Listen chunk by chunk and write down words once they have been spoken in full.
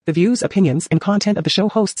The views, opinions, and content of the show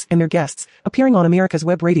hosts and their guests appearing on America's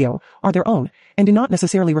Web Radio are their own and do not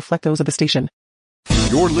necessarily reflect those of the station.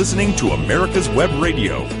 You're listening to America's Web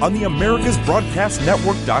Radio on the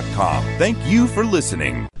AmericasBroadcastNetwork.com. Thank you for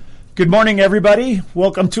listening. Good morning, everybody.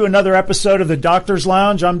 Welcome to another episode of the Doctor's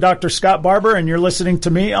Lounge. I'm Dr. Scott Barbour, and you're listening to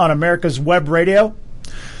me on America's Web Radio.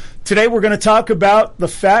 Today, we're going to talk about the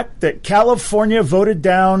fact that California voted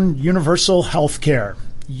down universal health care.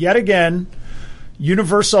 Yet again,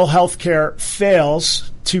 universal health care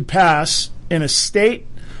fails to pass in a state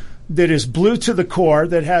that is blue to the core,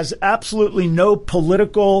 that has absolutely no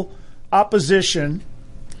political opposition.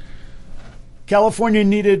 California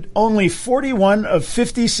needed only 41 of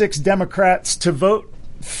 56 Democrats to vote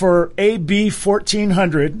for AB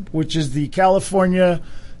 1400, which is the California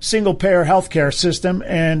single-payer health care system.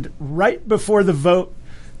 And right before the vote,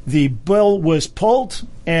 the bill was pulled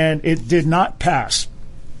and it did not pass.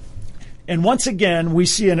 And once again, we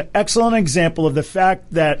see an excellent example of the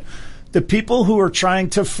fact that the people who are trying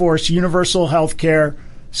to force universal health care,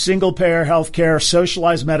 single-payer health care,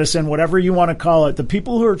 socialized medicine, whatever you want to call it, the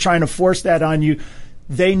people who are trying to force that on you,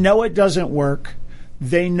 they know it doesn't work.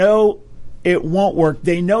 They know it won't work.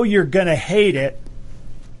 They know you're going to hate it.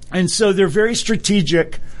 And so they're very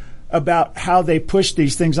strategic about how they push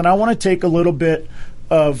these things. And I want to take a little bit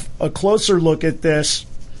of a closer look at this.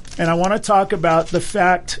 And I want to talk about the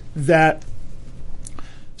fact that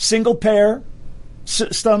single-payer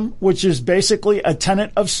system, which is basically a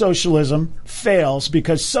tenet of socialism, fails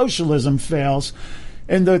because socialism fails.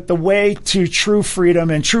 And the way to true freedom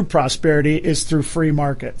and true prosperity is through free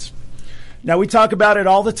markets. Now, we talk about it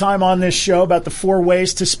all the time on this show about the 4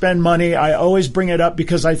 ways to spend money. I always bring it up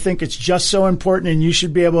because I think it's just so important, and you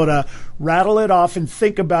should be able to rattle it off and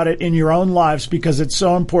think about it in your own lives because it's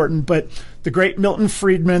so important. But the great Milton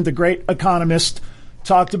Friedman, the great economist,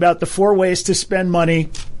 talked about the 4 ways to spend money.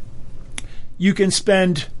 You can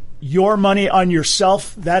spend your money on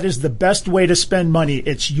yourself. That is the best way to spend money.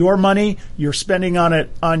 It's your money. You're spending on it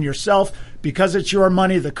on yourself. Because it's your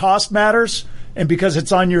money, the cost matters. And because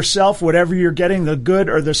it's on yourself, whatever you're getting, the good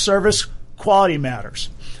or the service, quality matters.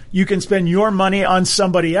 You can spend your money on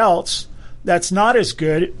somebody else. That's not as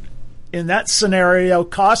good. In that scenario,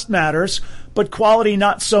 cost matters, but quality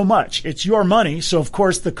not so much. It's your money, so of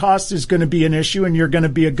course the cost is going to be an issue, and you're going to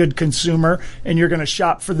be a good consumer, and you're going to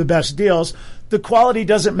shop for the best deals. The quality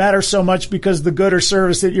doesn't matter so much because the good or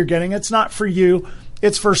service that you're getting, it's not for you,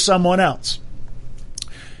 it's for someone else.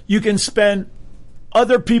 You can spend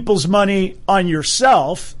other people's money on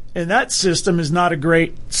yourself, and that system is not a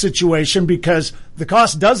great situation because the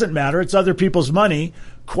cost doesn't matter. It's other people's money.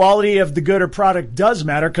 Quality of the good or product does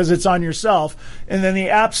matter because it's on yourself. And then the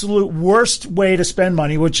absolute worst way to spend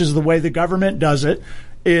money, which is the way the government does it,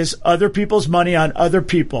 is other people's money on other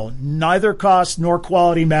people. Neither cost nor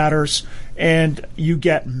quality matters, and you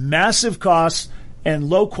get massive costs and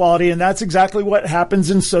low quality, and that's exactly what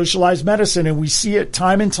happens in socialized medicine, and we see it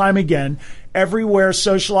time and time again. Everywhere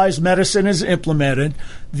socialized medicine is implemented,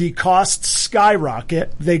 the costs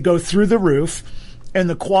skyrocket, they go through the roof, and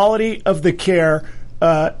the quality of the care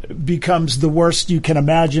becomes the worst you can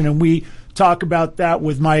imagine. And we talk about that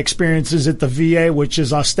with my experiences at the VA, which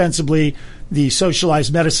is ostensibly the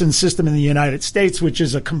socialized medicine system in the United States, which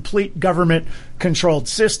is a complete government-controlled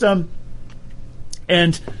system.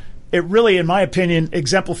 And it really, in my opinion,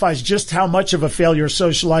 exemplifies just how much of a failure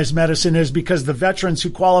socialized medicine is because the veterans who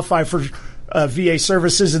qualify for VA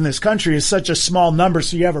services in this country is such a small number.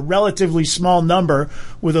 So you have a relatively small number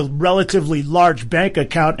with a relatively large bank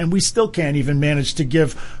account, and we still can't even manage to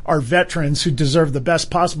give our veterans who deserve the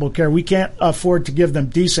best possible care. We can't afford to give them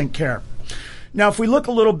decent care. Now, if we look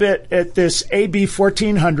a little bit at this AB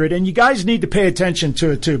 1400, and you guys need to pay attention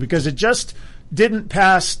to it too, because it just didn't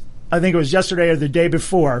pass, I think it was yesterday or the day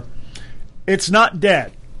before. It's not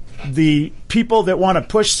dead. The people that want to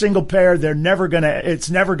push single payer, it's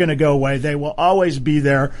never going to go away. They will always be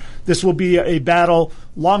there. This will be a battle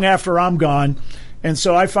long after I'm gone. And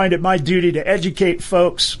so I find it my duty to educate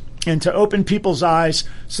folks and to open people's eyes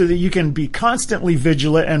so that you can be constantly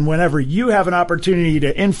vigilant. And whenever you have an opportunity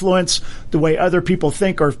to influence the way other people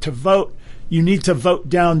think or to vote, you need to vote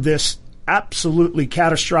down this absolutely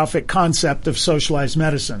catastrophic concept of socialized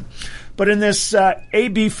medicine. But in this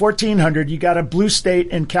AB 1400, you got a blue state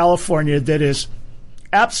in California that is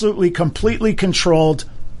absolutely completely controlled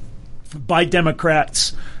by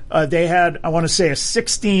Democrats. They had, I want to say, a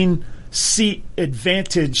 16-seat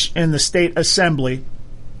advantage in the state assembly,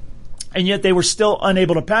 and yet they were still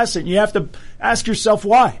unable to pass it. And you have to ask yourself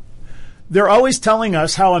why. They're always telling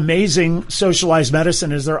us how amazing socialized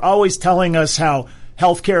medicine is. They're always telling us how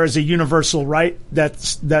healthcare is a universal right,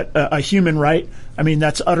 a human right. I mean,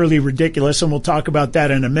 that's utterly ridiculous, and we'll talk about that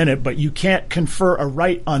in a minute. But you can't confer a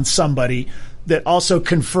right on somebody that also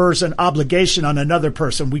confers an obligation on another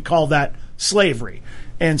person. We call that slavery.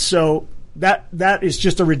 And so that is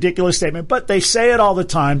just a ridiculous statement. But they say it all the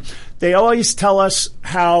time. They always tell us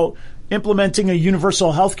how implementing a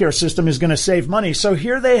universal healthcare system is going to save money. So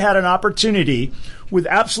here they had an opportunity with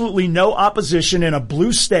absolutely no opposition in a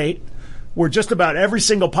blue state where just about every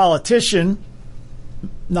single politician,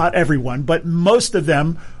 not everyone, but most of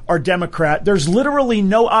them are Democrat. There's literally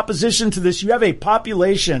no opposition to this. You have a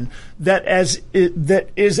population that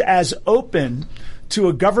is as open to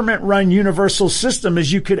a government-run universal system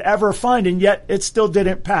as you could ever find, and yet it still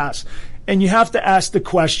didn't pass. And you have to ask the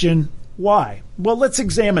question, why? Well, let's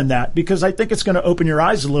examine that, because I think it's going to open your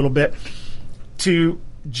eyes a little bit to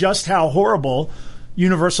just how horrible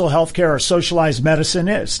universal healthcare or socialized medicine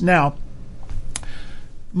is. Now,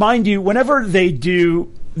 mind you, whenever they do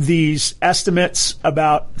these estimates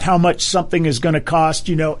about how much something is going to cost,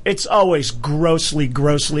 it's always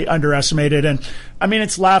grossly underestimated. And I mean,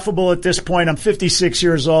 it's laughable at this point. I'm 56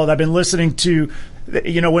 years old. I've been listening to,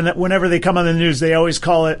 whenever they come on the news, they always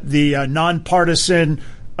call it the nonpartisan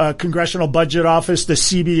Congressional Budget Office, the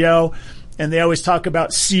CBO. And they always talk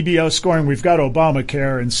about CBO scoring. We've got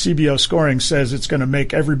Obamacare, and CBO scoring says it's going to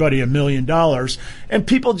make everybody $1 million. And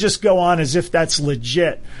people just go on as if that's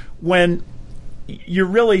legit, when you're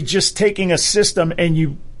really just taking a system and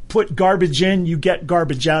you put garbage in, you get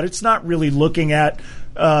garbage out. It's not really looking at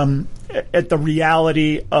the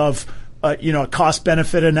reality of a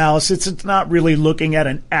cost-benefit analysis. It's not really looking at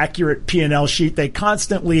an accurate P&L sheet. They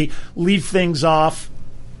constantly leave things off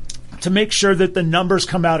to make sure that the numbers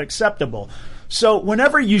come out acceptable. So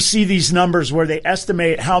whenever you see these numbers where they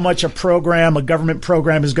estimate how much a government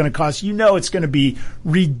program is going to cost, it's going to be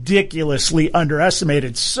ridiculously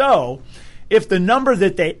underestimated. So if the number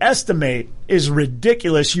that they estimate is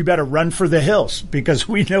ridiculous, you better run for the hills, because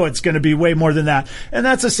we know it's going to be way more than that. And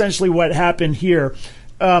that's essentially what happened here.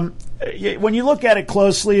 When you look at it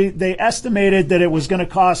closely, they estimated that it was going to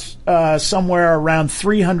cost somewhere around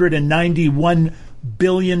 $391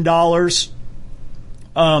 billion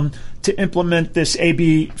to implement this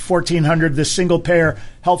AB 1400, the single-payer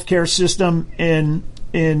healthcare system in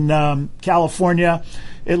California.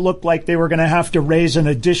 It looked like they were going to have to raise an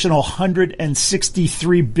additional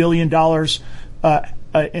 $163 billion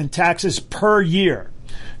in taxes per year.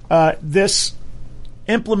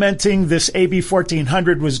 Implementing this AB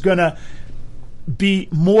 1400 was going to be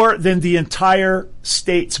more than the entire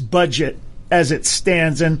state's budget as it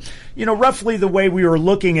stands. And, roughly the way we were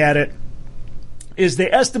looking at it is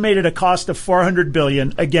they estimated a cost of $400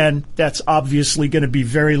 billion. Again, that's obviously going to be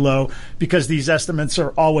very low, because these estimates are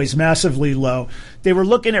always massively low. They were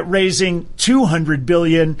looking at raising $200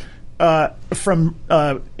 billion from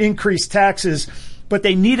increased taxes, but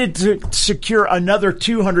they needed to secure another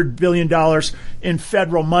 $200 billion in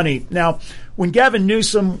federal money. Now, when Gavin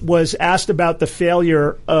Newsom was asked about the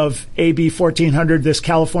failure of AB 1400, this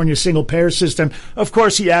California single-payer system, of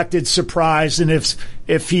course he acted surprised, and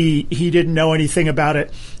if he didn't know anything about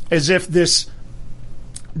it, as if this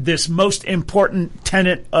most important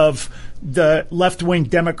tenet of the left-wing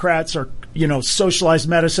Democrats are, socialized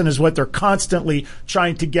medicine is what they're constantly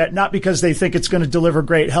trying to get, not because they think it's going to deliver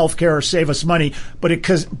great health care or save us money, but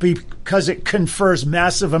because it confers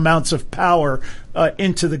massive amounts of power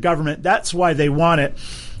into the government. That's why they want it.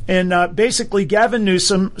 And basically,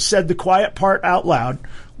 Newsom said the quiet part out loud,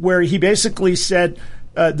 where he basically said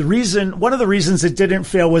one of the reasons it didn't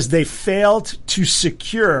fail was they failed to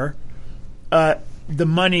secure the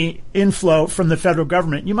money inflow from the federal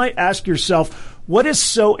government. You might ask yourself, what is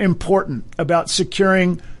so important about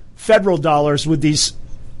securing federal dollars with these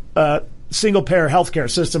single-payer healthcare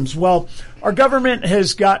systems? Well, our government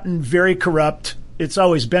has gotten very corrupt. It's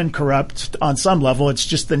always been corrupt on some level. It's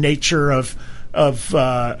just the nature of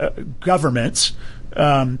governments.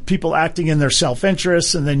 People acting in their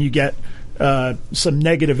self-interest, and then you get some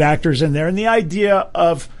negative actors in there. And the idea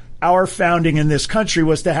of our founding in this country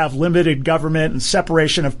was to have limited government and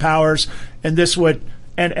separation of powers, and this would,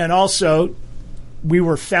 and also we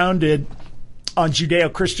were founded on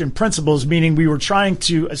Judeo-Christian principles, meaning we were trying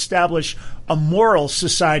to establish a moral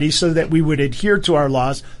society so that we would adhere to our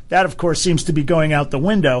laws. That, of course, seems to be going out the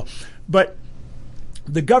window. But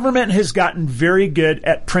the government has gotten very good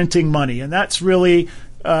at printing money, and that's really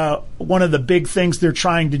one of the big things they're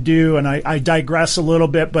trying to do. And I digress a little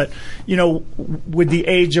bit, but, with the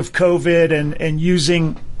age of COVID and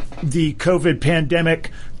using the COVID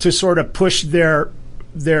pandemic to sort of push their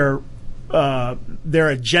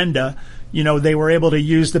agenda, they were able to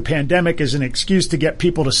use the pandemic as an excuse to get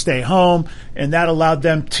people to stay home, and that allowed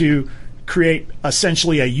them to create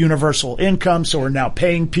essentially a universal income. So we're now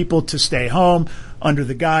paying people to stay home under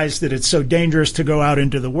the guise that it's so dangerous to go out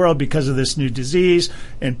into the world because of this new disease.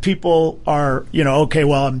 And people are, okay,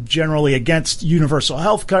 well, I'm generally against universal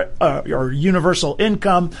health care or universal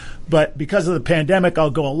income, but because of the pandemic,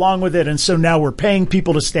 I'll go along with it. And so now we're paying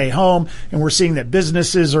people to stay home, and we're seeing that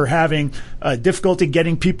businesses are having difficulty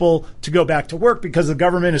getting people to go back to work because the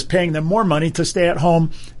government is paying them more money to stay at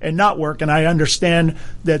home and not work. And I understand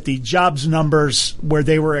that the jobs numbers where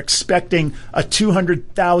they were expecting a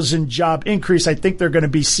 200,000 job increase, I think they're going to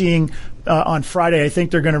be seeing on Friday, I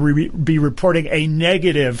think they're going to be reporting a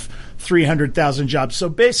negative 300,000 jobs. So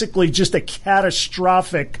basically just a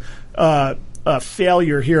catastrophic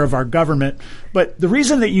failure here of our government. But the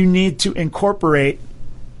reason that you need to incorporate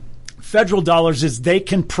federal dollars is they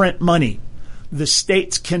can print money. The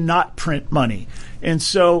states cannot print money. And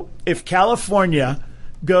so if California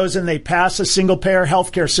goes and they pass a single-payer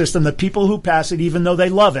healthcare system, the people who pass it, even though they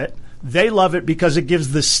love it because it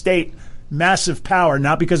gives the state massive power,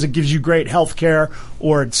 not because it gives you great health care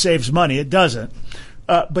or it saves money. It doesn't.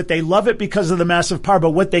 But they love it because of the massive power.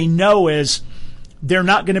 But what they know is they're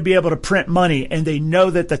not going to be able to print money, and they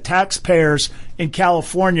know that the taxpayers in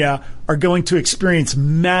California are going to experience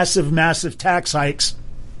massive, massive tax hikes,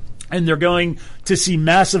 and they're going to see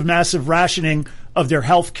massive, massive rationing of their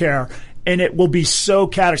health care. And it will be so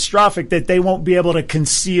catastrophic that they won't be able to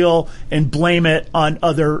conceal and blame it on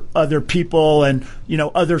other people and,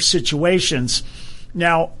 other situations.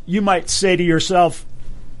 Now, you might say to yourself,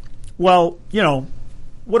 well,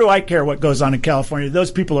 what do I care what goes on in California?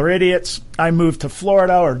 Those people are idiots. I moved to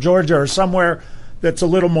Florida or Georgia or somewhere that's a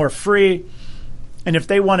little more free. And if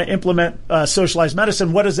they want to implement socialized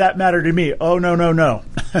medicine, what does that matter to me? Oh, no.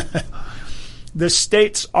 The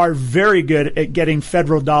states are very good at getting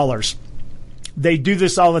federal dollars. They do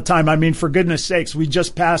this all the time. I mean, for goodness sakes, we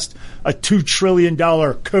just passed a $2 trillion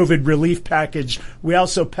COVID relief package. We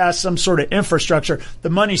also passed some sort of infrastructure. The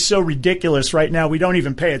money's so ridiculous right now, we don't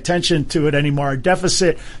even pay attention to it anymore. Our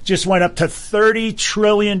deficit just went up to $30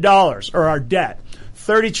 trillion, or our debt,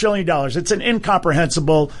 $30 trillion. It's an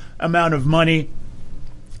incomprehensible amount of money.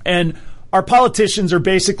 And our politicians are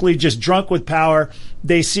basically just drunk with power.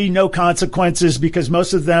 They see no consequences because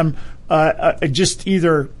most of them just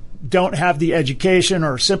either don't have the education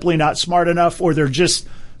or simply not smart enough, or they're just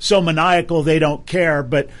so maniacal they don't care.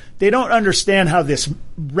 But they don't understand how this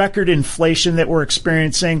record inflation that we're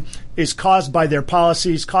experiencing is caused by their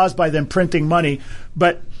policies, caused by them printing money.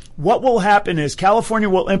 But what will happen is California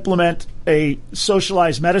will implement a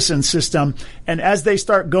socialized medicine system, and as they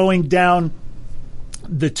start going down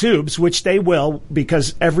the tubes, which they will,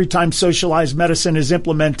 because every time socialized medicine is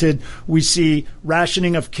implemented, we see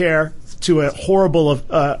rationing of care to a horrible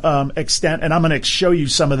extent, and I'm going to show you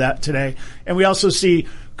some of that today. And we also see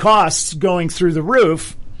costs going through the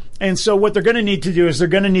roof. And so what they're going to need to do is they're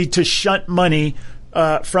going to need to shunt money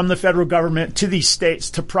from the federal government to these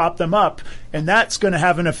states to prop them up. And that's going to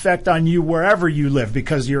have an effect on you wherever you live,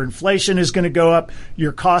 because your inflation is going to go up,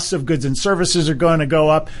 your costs of goods and services are going to go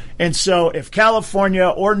up. And so if California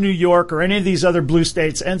or New York or any of these other blue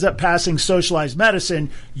states ends up passing socialized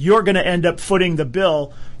medicine, you're going to end up footing the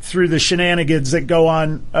bill through the shenanigans that go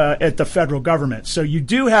on at the federal government. So you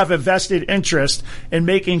do have a vested interest in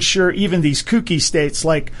making sure even these kooky states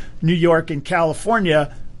like New York and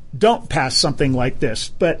California don't pass something like this.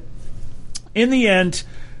 But in the end,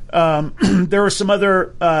 there are some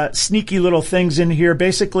other sneaky little things in here.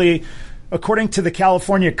 Basically, according to the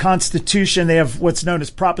California Constitution, they have what's known as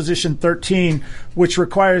Proposition 13, which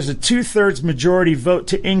requires a 2/3 majority vote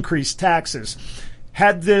to increase taxes.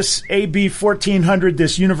 Had this AB 1400,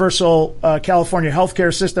 this universal California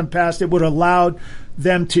healthcare system passed, it would allow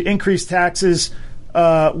them to increase taxes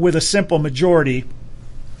with a simple majority.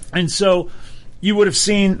 And so you would have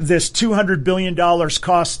seen this $200 billion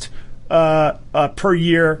cost per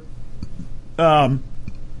year,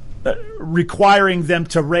 requiring them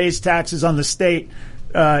to raise taxes on the state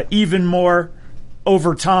even more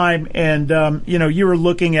over time. And, you were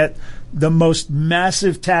looking at the most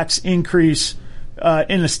massive tax increase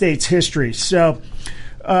in the state's history. So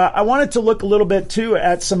I wanted to look a little bit, too,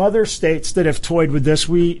 at some other states that have toyed with this.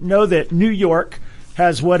 We know that New York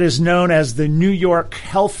has what is known as the New York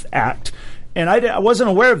Health Act. And I wasn't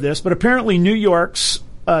aware of this, but apparently New York's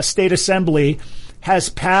state assembly has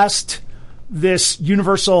passed this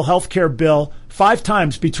universal health care bill 5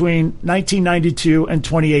 times between 1992 and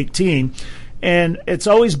 2018. And it's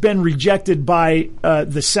always been rejected by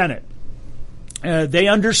the Senate. They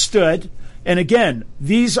understood. And again,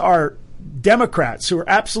 these are Democrats who are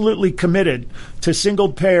absolutely committed to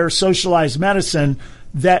single-payer socialized medicine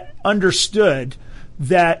that understood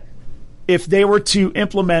that if they were to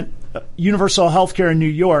implement universal health care in New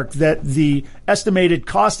York, that the estimated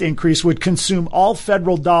cost increase would consume all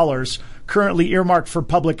federal dollars currently earmarked for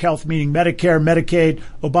public health, meaning Medicare, Medicaid,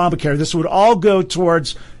 Obamacare. This would all go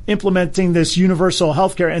towards implementing this universal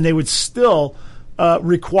health care, and they would still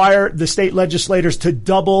require the state legislators to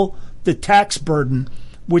double the tax burden,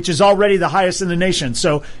 which is already the highest in the nation.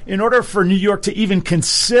 So in order for New York to even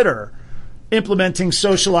consider implementing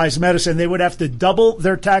socialized medicine, they would have to double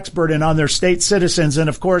their tax burden on their state citizens. And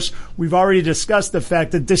of course, we've already discussed the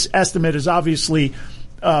fact that this estimate is obviously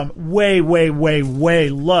way, way, way, way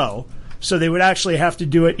low. So they would actually have to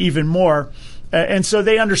do it even more. And so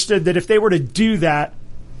they understood that if they were to do that,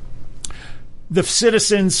 the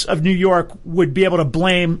citizens of New York would be able to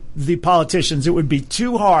blame the politicians. It would be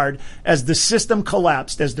too hard as the system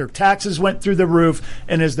collapsed, as their taxes went through the roof,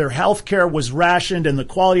 and as their health care was rationed and the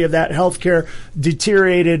quality of that health care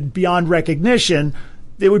deteriorated beyond recognition.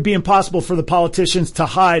 It would be impossible for the politicians to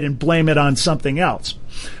hide and blame it on something else.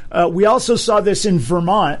 We also saw this in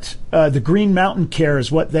Vermont. The Green Mountain Care is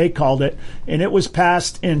what they called it, and it was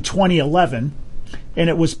passed in 2011, and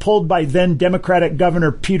it was pulled by then Democratic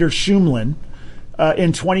Governor Peter Shumlin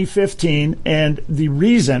in 2015, and the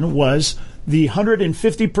reason was the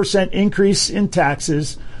 150% increase in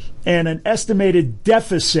taxes and an estimated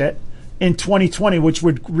deficit in 2020, which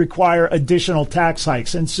would require additional tax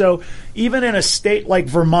hikes. And so even in a state like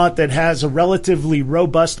Vermont that has a relatively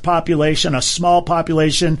robust population, a small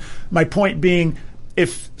population, my point being,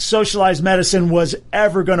 if socialized medicine was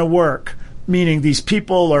ever going to work, meaning these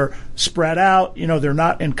people are spread out, they're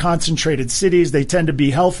not in concentrated cities, they tend to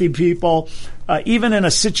be healthy people. Even in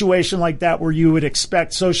a situation like that where you would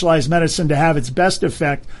expect socialized medicine to have its best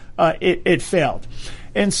effect, it failed.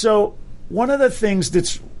 And so one of the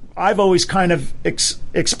things I've always kind of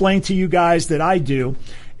explained to you guys that I do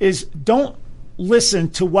is don't listen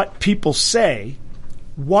to what people say,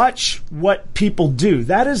 watch what people do.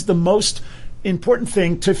 That is the most important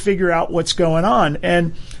thing to figure out what's going on.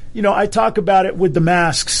 And I talk about it with the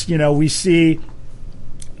masks. We see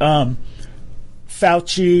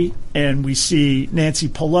Fauci, and we see Nancy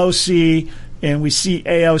Pelosi, and we see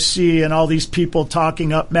AOC and all these people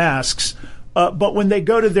talking up masks. But when they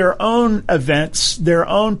go to their own events, their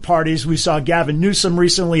own parties, we saw Gavin Newsom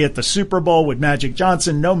recently at the Super Bowl with Magic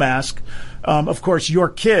Johnson, no mask. Of course, your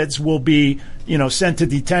kids will be, sent to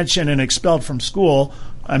detention and expelled from school.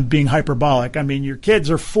 I'm being hyperbolic. I mean, your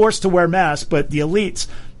kids are forced to wear masks, but the elites,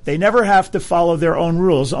 they never have to follow their own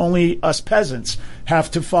rules. Only us peasants have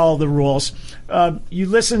to follow the rules. You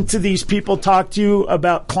listen to these people talk to you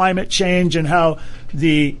about climate change and how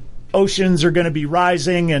the oceans are going to be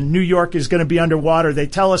rising and New York is going to be underwater. They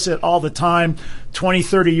tell us it all the time. 20,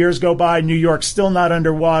 30 years go by, New York's still not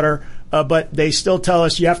underwater, but they still tell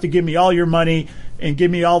us you have to give me all your money and give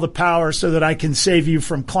me all the power so that I can save you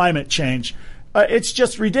from climate change. It's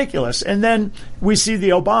just ridiculous. And then we see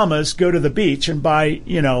the Obamas go to the beach and buy,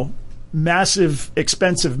 massive,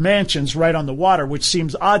 expensive mansions right on the water, which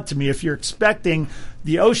seems odd to me. If you're expecting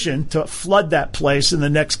the ocean to flood that place in the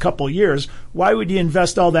next couple of years, why would you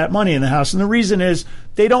invest all that money in the house? And the reason is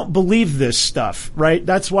they don't believe this stuff, right?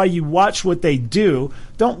 That's why you watch what they do.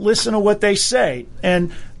 Don't listen to what they say.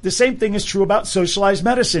 And the same thing is true about socialized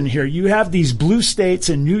medicine here. You have these blue states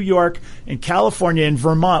in New York and California and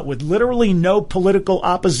Vermont with literally no political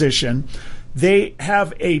opposition. They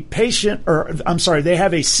have a they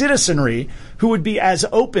have a citizenry who would be as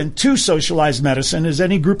open to socialized medicine as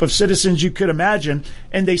any group of citizens you could imagine,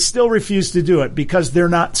 and they still refuse to do it because they're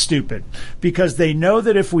not stupid. Because they know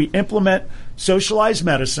that if we implement socialized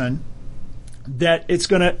medicine, that it's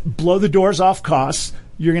going to blow the doors off costs,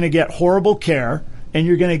 you're going to get horrible care, and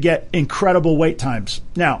you're going to get incredible wait times.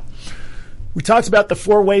 Now, we talked about the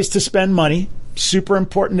 4 ways to spend money. Super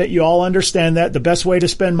important that you all understand that. The best way to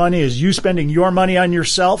spend money is you spending your money on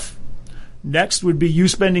yourself. Next would be you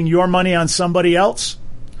spending your money on somebody else.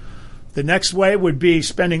 The next way would be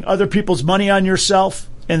spending other people's money on yourself.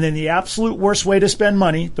 And then the absolute worst way to spend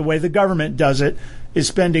money, the way the government does it, is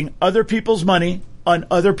spending other people's money on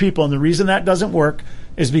other people. And the reason that doesn't work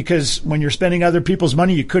is because when you're spending other people's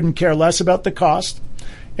money, you couldn't care less about the cost.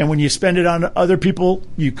 And when you spend it on other people,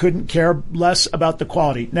 you couldn't care less about the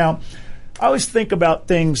quality. Now, I always think about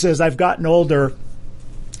things as I've gotten older.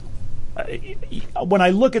 When I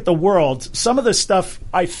look at the world, some of the stuff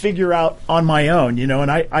I figure out on my own,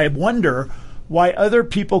 and I wonder why other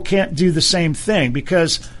people can't do the same thing,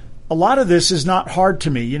 because a lot of this is not hard to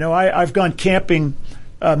me. I've gone camping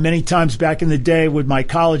many times back in the day with my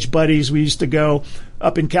college buddies. We used to go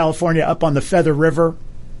up in California, up on the Feather River.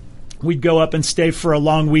 We'd go up and stay for a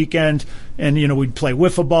long weekend, and, we'd play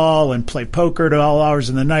wiffle ball and play poker to all hours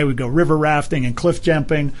of the night. We'd go river rafting and cliff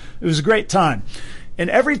jumping. It was a great time. And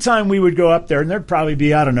every time we would go up there, and there'd probably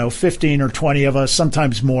be, 15 or 20 of us,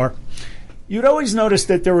 sometimes more, you'd always notice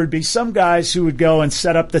that there would be some guys who would go and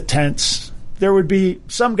set up the tents. There would be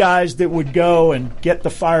some guys that would go and get the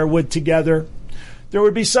firewood together. There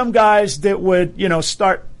would be some guys that would,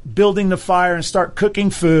 start building the fire and start cooking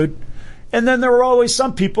food. And then there were always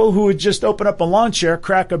some people who would just open up a lawn chair,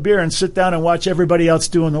 crack a beer, and sit down and watch everybody else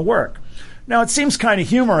doing the work. Now, it seems kind of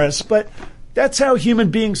humorous, but that's how human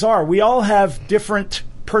beings are. We all have different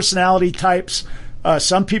personality types.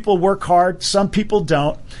 Some people work hard, some people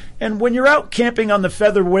don't. And when you're out camping on the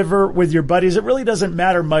Feather River with your buddies, it really doesn't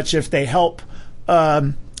matter much if they help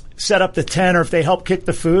set up the tent, or if they help kick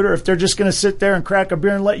the food, or if they're just going to sit there and crack a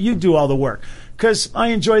beer and let you do all the work. Because I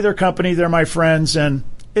enjoy their company, they're my friends, and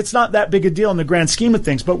it's not that big a deal in the grand scheme of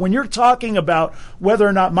things. But when you're talking about whether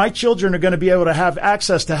or not my children are going to be able to have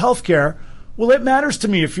access to health care, well, it matters to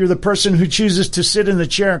me if you're the person who chooses to sit in the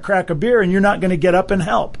chair and crack a beer and you're not going to get up and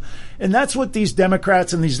help. And that's what these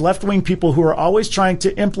Democrats and these left-wing people who are always trying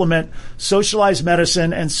to implement socialized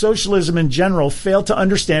medicine and socialism in general fail to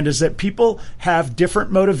understand, is that people have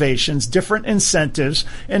different motivations, different incentives,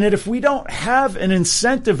 and that if we don't have an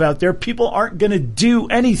incentive out there, people aren't going to do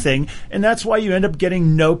anything, and that's why you end up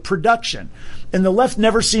getting no production. And the left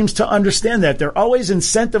never seems to understand that. They're always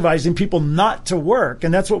incentivizing people not to work.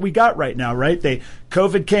 And that's what we got right now, right?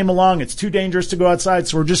 COVID came along. It's too dangerous to go outside.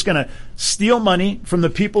 So we're just going to steal money from the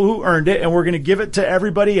people who earned it, and we're going to give it to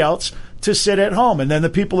everybody else to sit at home. And then the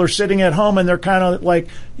people are sitting at home and they're kind of like,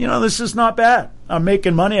 this is not bad. I'm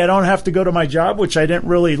making money. I don't have to go to my job, which I didn't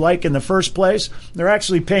really like in the first place. They're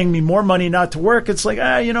actually paying me more money not to work. It's like,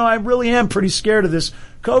 I really am pretty scared of this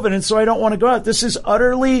COVID. And so I don't want to go out. This is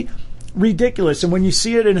utterly ridiculous. And when you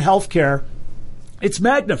see it in healthcare, it's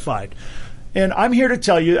magnified. And I'm here to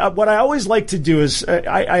tell you what I always like to do is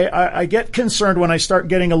I get concerned when I start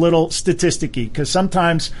getting a little statisticky, because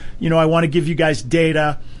sometimes, I want to give you guys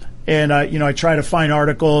data, and I try to find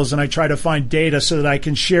articles and I try to find data so that I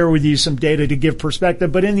can share with you some data to give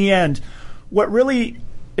perspective. But in the end, what really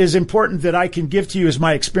is important that I can give to you is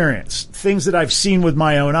my experience, things that I've seen with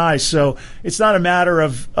my own eyes. So it's not a matter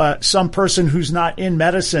of some person who's not in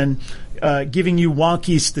medicine giving you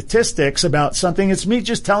wonky statistics about something. It's me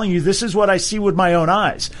just telling you this is what I see with my own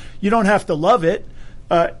eyes. You don't have to love it,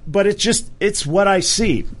 but it's what I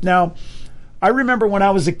see. Now, I remember when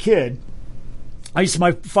I was a kid,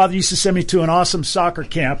 my father used to send me to an awesome soccer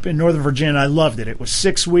camp in Northern Virginia. I loved it. It was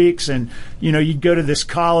 6 weeks, and you'd go to this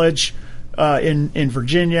college in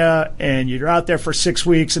Virginia, and you're out there for 6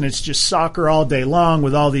 weeks, and it's just soccer all day long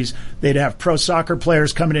with all these. They'd have pro soccer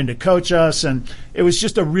players coming in to coach us, and it was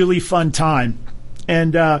just a really fun time.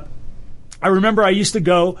 And I remember I used to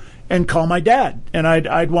go and call my dad, and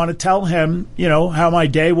I'd want to tell him, how my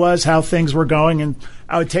day was, how things were going, and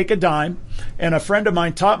I would take a dime, and a friend of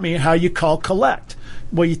mine taught me how you call collect.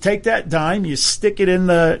 Well, you take that dime, you stick it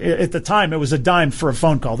at the time, it was a dime for a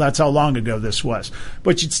phone call. That's how long ago this was.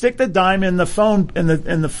 But you'd stick the dime in the phone,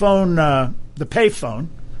 the pay phone.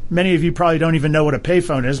 Many of you probably don't even know what a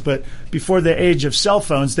payphone is, but before the age of cell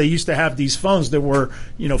phones, they used to have these phones that were,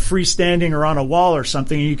 freestanding or on a wall or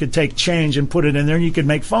something, and you could take change and put it in there and you could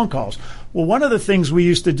make phone calls. Well, one of the things we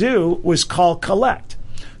used to do was call collect.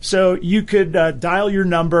 So you could dial your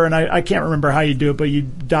number, and I can't remember how you do it, but you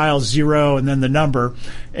dial 0 and then the number,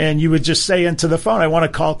 and you would just say into the phone, I want to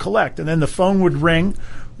call collect. And then the phone would ring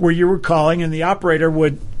where you were calling, and the operator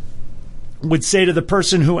would say to the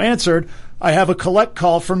person who answered, I have a collect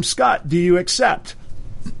call from Scott. Do you accept?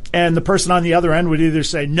 And the person on the other end would either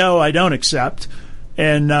say, no, I don't accept,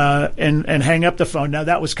 and hang up the phone. Now,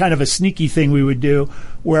 that was kind of a sneaky thing we would do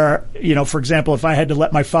where, for example, if I had to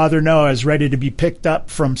let my father know I was ready to be picked up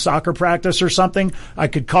from soccer practice or something, I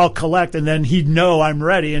could call collect, and then he'd know I'm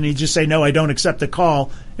ready, and he'd just say, no, I don't accept the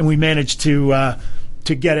call, and we managed to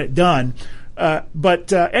get it done.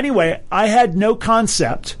 But anyway, I had no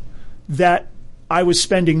concept that I was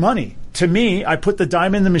spending money. To me, I put the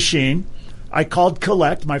dime in the machine. I called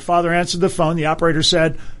collect. My father answered the phone. The operator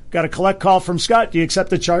said, got a collect call from Scott. Do you accept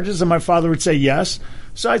the charges? And my father would say yes.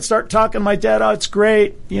 So I'd start talking to my dad. Oh, it's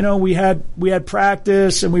great. We had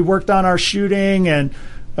practice, and we worked on our shooting, and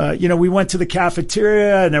we went to the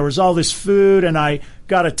cafeteria, and there was all this food, and I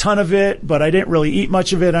got a ton of it, but I didn't really eat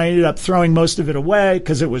much of it. I ended up throwing most of it away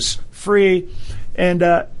because it was free. And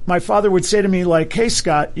my father would say to me, like, hey,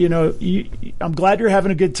 Scott, I'm glad you're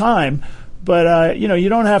having a good time, but, you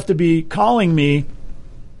don't have to be calling me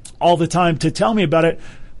all the time to tell me about it.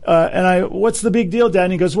 What's the big deal, Dad?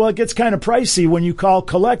 And he goes, well, it gets kind of pricey when you call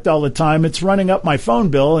collect all the time. It's running up my phone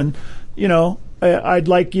bill. And, I'd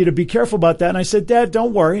like you to be careful about that. And I said, Dad,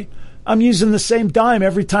 don't worry. I'm using the same dime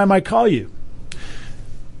every time I call you.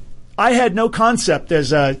 I had no concept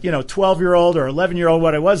as a 12-year-old or 11-year-old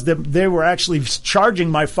what I was that they were actually charging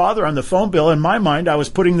my father on the phone bill. In my mind, I was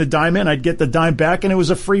putting the dime in, I'd get the dime back, and it was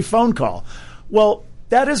a free phone call. Well,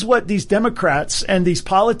 that is what these Democrats and these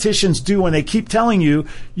politicians do when they keep telling you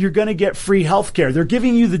you're going to get free health care. They're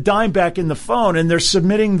giving you the dime back in the phone, and they're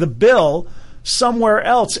submitting the bill somewhere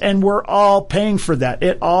else, and we're all paying for that.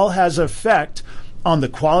 It all has effect on the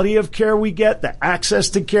quality of care we get, the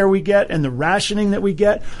access to care we get, and the rationing that we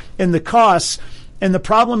get, and the costs. And the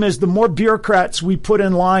problem is the more bureaucrats we put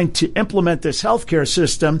in line to implement this healthcare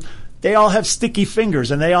system, they all have sticky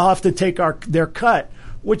fingers, and they all have to take their cut,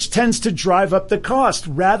 which tends to drive up the cost,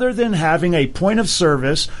 rather than having a point of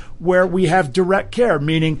service where we have direct care,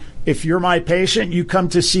 meaning if you're my patient, you come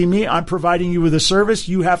to see me, I'm providing you with a service,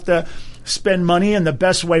 you have to spend money in the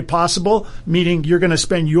best way possible, meaning you're going to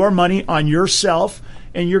spend your money on yourself,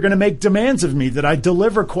 and you're going to make demands of me that I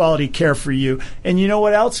deliver quality care for you. And you know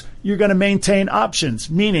what else? You're going to maintain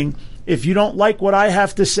options, meaning if you don't like what I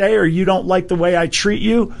have to say or you don't like the way I treat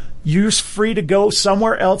you, you're free to go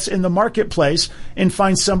somewhere else in the marketplace and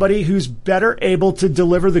find somebody who's better able to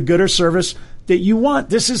deliver the good or service that you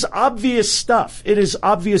want. This is obvious stuff. It is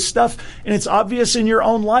obvious stuff, and it's obvious in your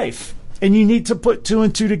own life. And you need to put two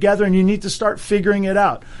and two together, and you need to start figuring it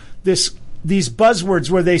out. These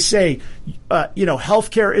buzzwords where they say,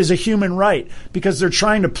 healthcare is a human right, because they're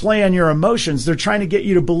trying to play on your emotions. They're trying to get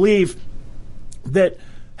you to believe that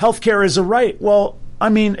healthcare is a right. Well, I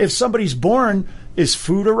mean, if somebody's born, is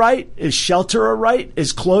food a right? Is shelter a right?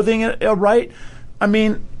 Is clothing a right? I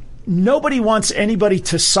mean, nobody wants anybody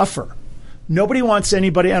to suffer. Nobody wants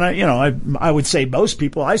anybody, and I would say most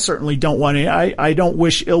people, I certainly don't want any, I don't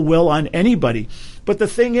wish ill will on anybody. But the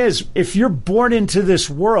thing is, if you're born into this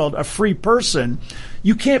world, a free person,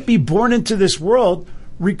 you can't be born into this world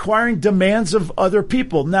requiring demands of other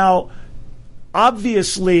people. Now,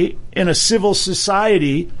 obviously, in a civil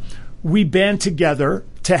society, we band together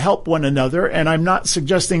to help one another, and I'm not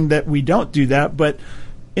suggesting that we don't do that, but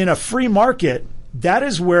in a free market, that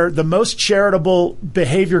is where the most charitable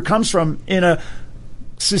behavior comes from. In a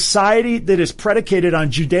society that is predicated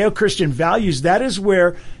on Judeo-Christian values, that is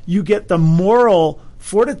where you get the moral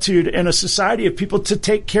fortitude in a society of people to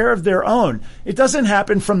take care of their own. It doesn't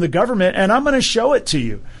happen from the government, and I'm going to show it to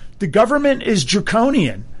you. The government is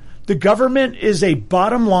draconian. The government is a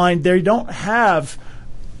bottom line. They don't have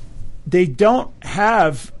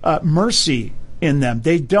mercy in them.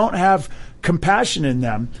 They don't have compassion in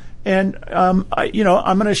them. And, I'm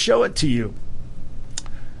going to show it to you.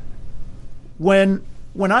 When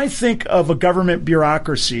I think of a government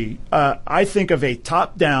bureaucracy, I think of a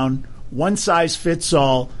top-down,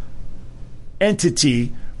 one-size-fits-all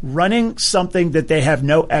entity running something that they have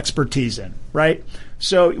no expertise in, right?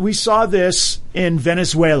 So we saw this in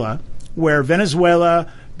Venezuela, where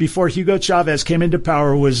Venezuela, before Hugo Chavez came into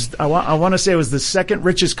power, was I want to say it was the second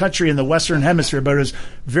richest country in the Western Hemisphere, but it was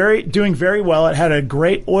doing very well. It had a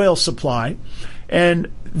great oil supply,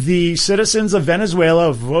 and the citizens of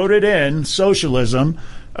Venezuela voted in socialism.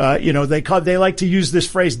 They like to use this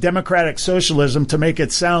phrase democratic socialism to make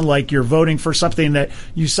it sound like you're voting for something that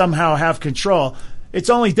you somehow have control. It's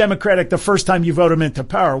only democratic the first time you vote them into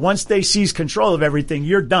power. Once they seize control of everything,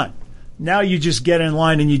 you're done. Now you just get in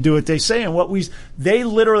line and you do what they say. And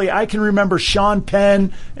I can remember Sean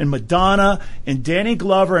Penn and Madonna and Danny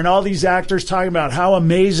Glover and all these actors talking about how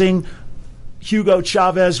amazing Hugo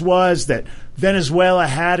Chavez was, that Venezuela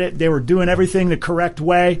had it. They were doing everything the correct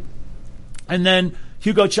way. And then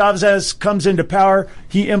Hugo Chavez comes into power.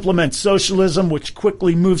 He implements socialism, which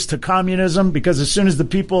quickly moves to communism, because as soon as the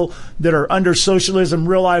people that are under socialism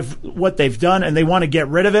realize what they've done and they want to get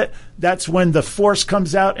rid of it, that's when the force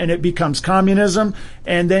comes out and it becomes communism.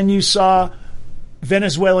 And then you saw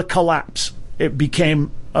Venezuela collapse. It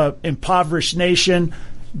became an impoverished nation.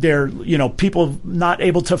 People not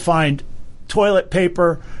able to find toilet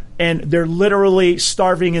paper, and they're literally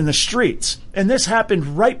starving in the streets. And this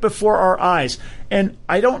happened right before our eyes. And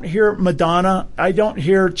I don't hear Madonna. I don't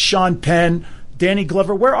hear Sean Penn, Danny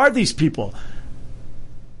Glover. Where are these people?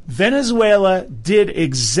 Venezuela did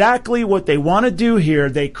exactly what they want to do here.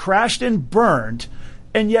 They crashed and burned,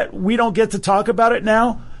 and yet we don't get to talk about it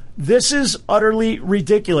now. This is utterly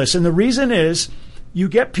ridiculous. And the reason is you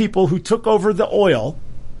get people who took over the oil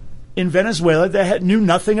in Venezuela that knew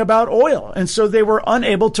nothing about oil. And so they were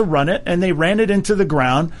unable to run it, and they ran it into the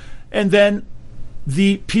ground. And then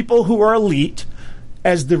the people who are elite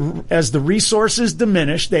as the resources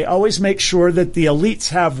diminish, they always make sure that the elites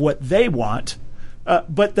have what they want.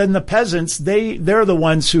 But then the peasants, they're the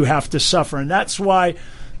ones who have to suffer. And that's why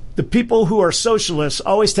the people who are socialists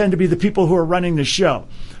always tend to be the people who are running the show.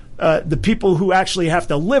 The people who actually have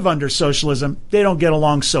to live under socialism, they don't get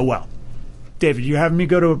along so well. David, you having me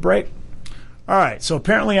go to a break? All right. So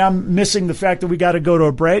apparently I'm missing the fact that we got to go to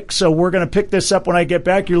a break. So we're going to pick this up when I get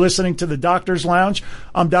back. You're listening to the Doctor's Lounge.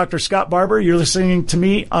 I'm Dr. Scott Barbour. You're listening to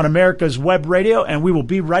me on America's Web Radio, and we will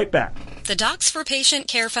be right back. The Docs for Patient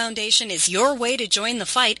Care Foundation is your way to join the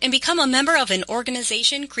fight and become a member of an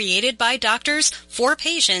organization created by doctors for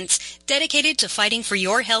patients dedicated to fighting for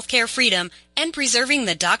your healthcare freedom and preserving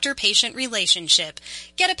the doctor-patient relationship.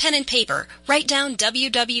 Get a pen and paper. Write down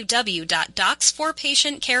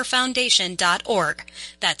www.docsforpatientcarefoundation.org.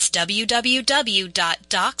 That's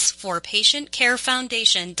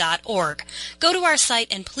www.docsforpatientcarefoundation.org. Go to our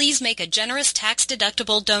site and please make a generous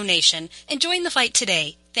tax-deductible donation and join the fight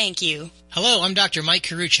today. Thank you. Hello, I'm Dr. Mike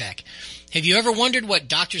Karuchak. Have you ever wondered what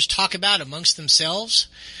doctors talk about amongst themselves?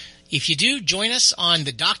 If you do, join us on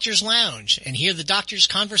the Doctor's Lounge and hear the doctors'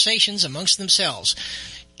 conversations amongst themselves.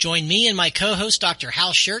 Join me and my co-host, Dr.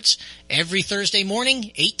 Hal Schertz, every Thursday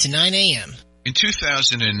morning, 8 to 9 a.m. In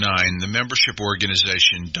 2009, the membership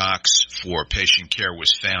organization Docs for Patient Care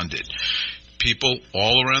was founded. People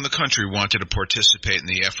all around the country wanted to participate in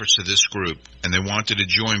the efforts of this group, and they wanted to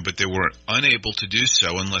join, but they were unable to do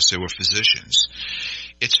so unless they were physicians.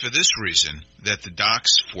 It's for this reason that the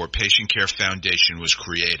Docs for Patient Care Foundation was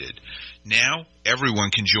created. Now,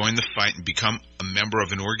 everyone can join the fight and become a member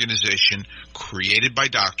of an organization created by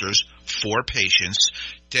doctors for patients,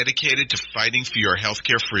 dedicated to fighting for your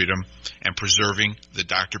healthcare freedom and preserving the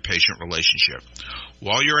doctor-patient relationship.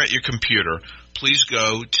 While you're at your computer, please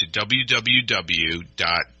go to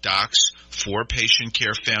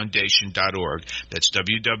www.docs4patientcarefoundation.org. That's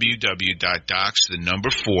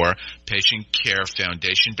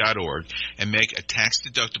www.docs4patientcarefoundation.org and make a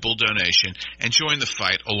tax-deductible donation and join the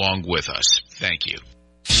fight along with us. Thank you.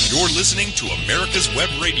 You're listening to America's Web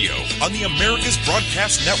Radio on the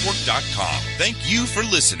AmericasBroadcastNetwork.com. Thank you for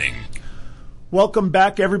listening. Welcome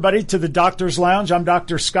back, everybody, to the Doctor's Lounge. I'm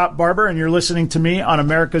Dr. Scott Barbour, and you're listening to me on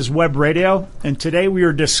America's Web Radio. And today we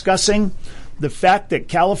are discussing the fact that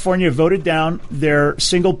California voted down their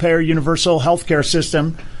single-payer universal health care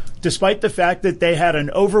system, despite the fact that they had an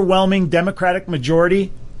overwhelming Democratic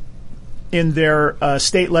majority in their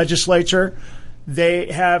state legislature.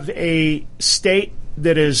 They have a state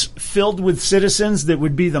that is filled with citizens that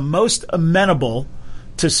would be the most amenable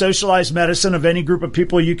to socialized medicine of any group of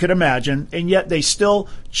people you could imagine, and yet they still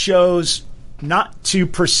chose not to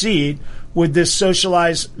proceed with this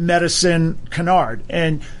socialized medicine canard.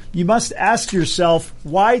 And you must ask yourself,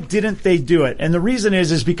 why didn't they do it? And the reason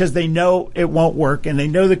is because they know it won't work, and they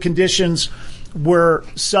know the conditions were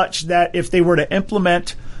such that if they were to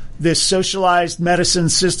implement this socialized medicine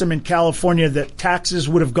system in California, that taxes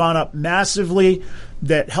would have gone up massively,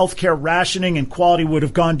 that healthcare rationing and quality would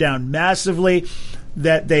have gone down massively,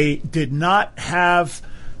 that they did not have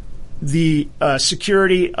the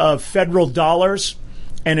security of federal dollars.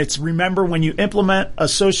 And it's, remember, when you implement a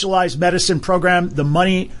socialized medicine program, the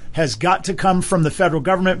money has got to come from the federal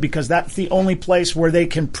government because that's the only place where they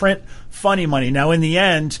can print funny money. Now, in the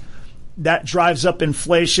end, that drives up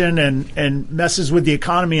inflation and messes with the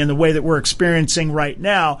economy in the way that we're experiencing right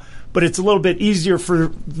now. But it's a little bit easier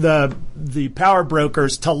for the power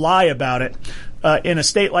brokers to lie about it. In a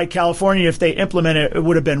state like California, if they implement it, it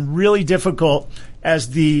would have been really difficult as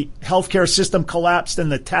the healthcare system collapsed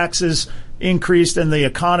and the taxes increased and the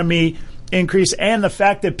economy increased, and the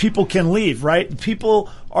fact that people can leave, right? People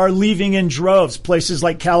are leaving in droves, places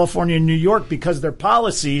like California and New York, because their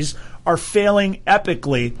policies are failing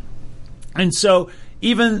epically. And so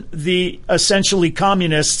even the essentially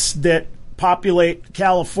communists that populate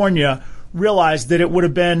California realized that it would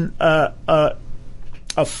have been a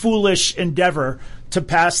foolish endeavor to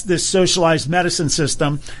pass this socialized medicine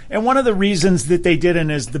system. And one of the reasons that they didn't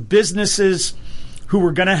is the businesses who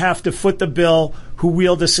were going to have to foot the bill, who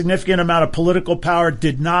wield a significant amount of political power,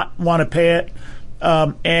 did not want to pay it.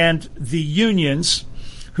 And the unions,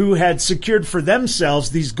 who had secured for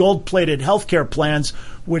themselves these gold-plated healthcare plans,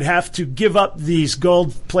 would have to give up these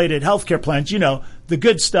gold-plated healthcare plans. You know, the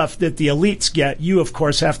good stuff that the elites get. You, of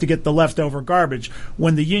course, have to get the leftover garbage.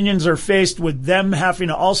 When the unions are faced with them having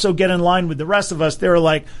to also get in line with the rest of us, they're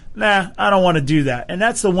like, nah, I don't want to do that. And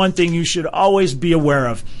that's the one thing you should always be aware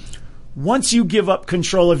of. Once you give up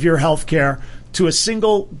control of your health care to a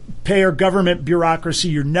single-payer government bureaucracy,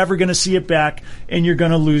 you're never going to see it back, and you're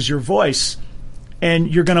going to lose your voice,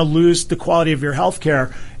 and you're going to lose the quality of your health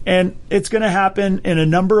care. And it's going to happen in a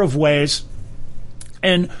number of ways.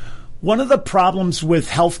 And one of the problems with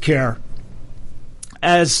healthcare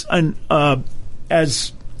as an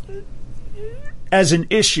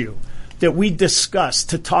issue that we discuss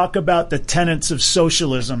to talk about the tenets of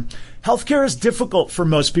socialism, healthcare is difficult for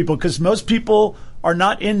most people because most people are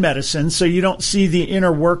not in medicine, so you don't see the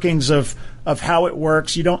inner workings of how it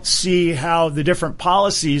works. You don't see how the different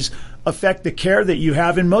policies affect the care that you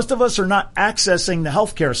have. And most of us are not accessing the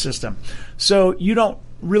healthcare system. So you don't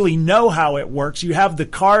really know how it works. You have the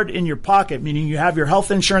card in your pocket, meaning you have your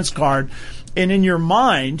health insurance card, and in your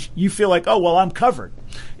mind, you feel like, oh, well, I'm covered.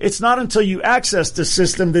 It's not until you access the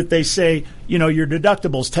system that they say, you know, your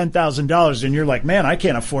deductible's $10,000, and you're like, man, I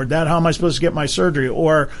can't afford that. How am I supposed to get my surgery?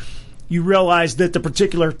 Or you realize that the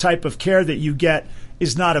particular type of care that you get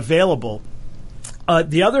is not available.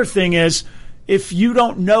 The other thing is, if you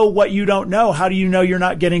don't know what you don't know, how do you know you're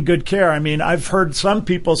not getting good care? I mean, I've heard some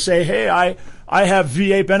people say, hey, I have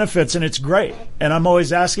VA benefits and it's great. And I'm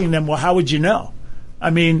always asking them, well, how would you know? I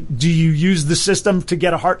mean, do you use the system to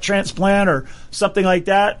get a heart transplant or something like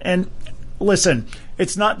that? And listen,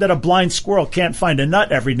 it's not that a blind squirrel can't find a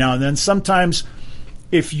nut every now and then. Sometimes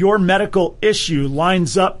if your medical issue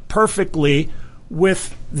lines up perfectly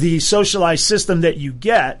with the socialized system that you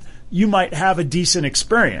get, you might have a decent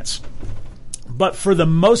experience. But for the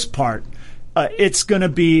most part, it's going to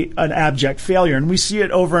be an abject failure. And we see it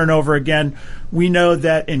over and over again. We know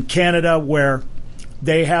that in Canada, where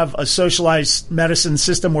they have a socialized medicine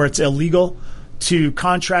system where it's illegal to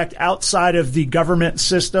contract outside of the government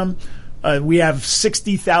system. We have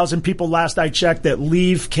 60,000 people, last I checked, that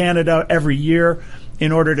leave Canada every year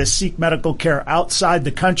in order to seek medical care outside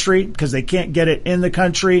the country because they can't get it in the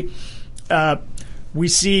country. We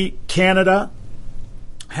see Canada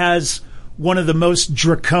has one of the most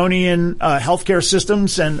draconian healthcare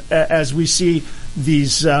systems, and as we see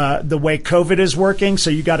these the way COVID is working, so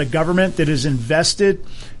you got a government that is invested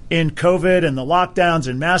in COVID and the lockdowns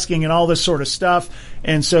and masking and all this sort of stuff,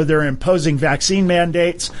 and so they're imposing vaccine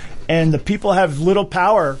mandates, and the people have little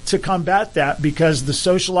power to combat that because the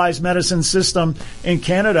socialized medicine system in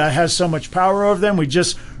Canada has so much power over them. We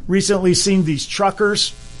just recently seen these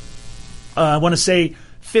truckers, I want to say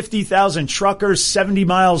 50,000 truckers, 70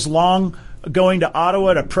 miles long, going to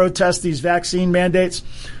Ottawa to protest these vaccine mandates.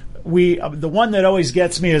 The one that always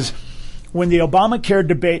gets me is when the Obamacare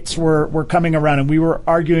debates were coming around and we were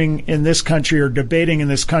arguing in this country or debating in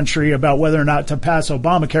this country about whether or not to pass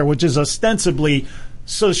Obamacare, which is ostensibly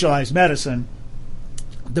socialized medicine.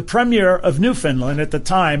 The premier of Newfoundland at the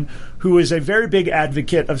time, who is a very big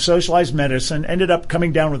advocate of socialized medicine, ended up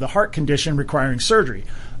coming down with a heart condition requiring surgery,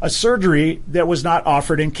 a surgery that was not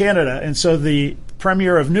offered in Canada. And so the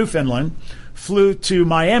premier of Newfoundland flew to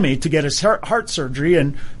Miami to get his heart surgery,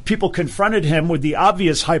 and people confronted him with the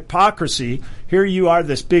obvious hypocrisy. Here you are,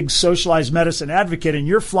 this big socialized medicine advocate, and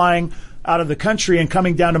you're flying out of the country and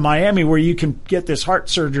coming down to Miami where you can get this heart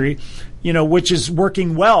surgery, you know, which is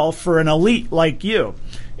working well for an elite like you.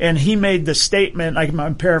 And he made the statement,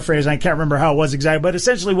 I'm paraphrasing, I can't remember how it was exactly, but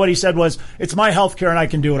essentially what he said was, it's my health care and I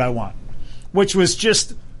can do what I want, which was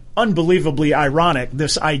just unbelievably ironic,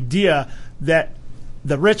 this idea that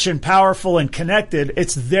the rich and powerful and connected,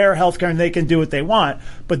 it's their healthcare and they can do what they want.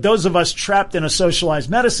 But those of us trapped in a socialized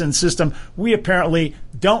medicine system, we apparently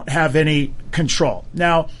don't have any control.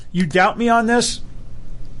 Now, you doubt me on this?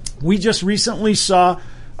 We just recently saw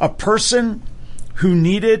a person who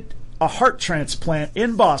needed a heart transplant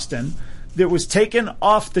in Boston that was taken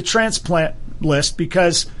off the transplant list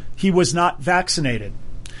because he was not vaccinated.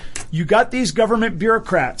 You got these government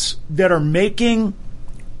bureaucrats that are making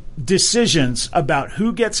decisions about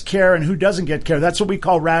who gets care and who doesn't get care. That's what we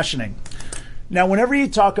call rationing. Now, whenever you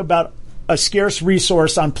talk about a scarce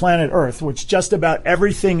resource on planet Earth, which just about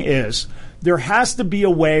everything is, there has to be a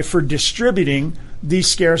way for distributing these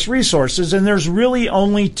scarce resources, and there's really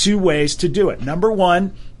only two ways to do it. Number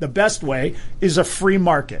one, the best way, is a free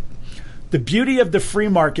market. The beauty of the free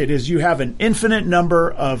market is you have an infinite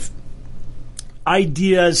number of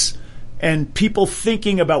ideas and people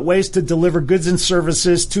thinking about ways to deliver goods and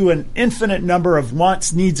services to an infinite number of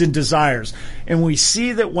wants, needs, and desires. And we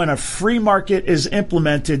see that when a free market is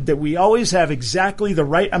implemented, that we always have exactly the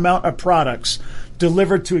right amount of products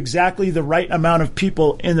delivered to exactly the right amount of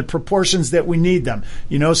people in the proportions that we need them.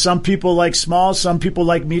 You know, some people like small, some people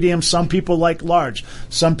like medium, some people like large,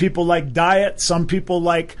 some people like diet, some people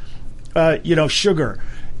like, sugar.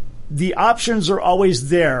 The options are always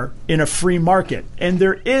there in a free market, and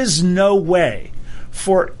there is no way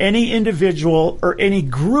for any individual or any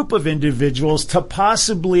group of individuals to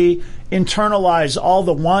possibly internalize all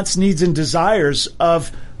the wants, needs, and desires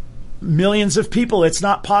of millions of people. It's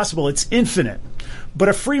not possible. It's infinite. But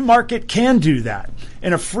a free market can do that.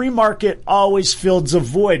 And a free market always fills a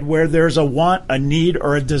void where there's a want, a need,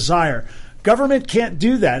 or a desire. Government can't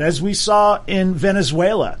do that. As we saw in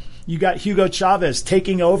Venezuela, you got Hugo Chavez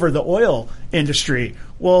taking over the oil industry.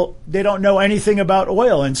 Well, they don't know anything about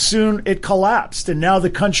oil, and soon it collapsed, and now the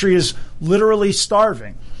country is literally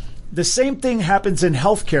starving. The same thing happens in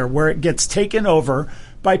healthcare, where it gets taken over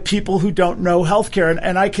by people who don't know healthcare.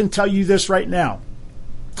 And I can tell you this right now.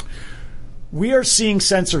 We are seeing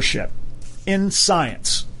censorship in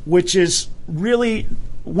science, which is really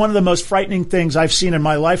one of the most frightening things I've seen in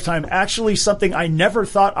my lifetime. Actually, something I never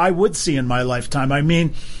thought I would see in my lifetime. I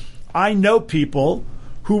mean, I know people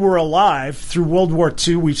who were alive through World War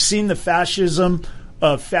II. We've seen the fascism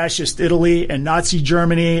of fascist Italy and Nazi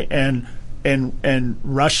Germany and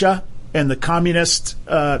Russia and the communist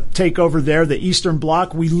takeover there, the Eastern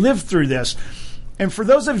Bloc. We lived through this. And for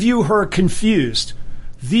those of you who are confused,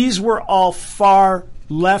 these were all far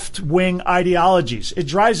left-wing ideologies. It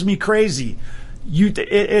drives me crazy.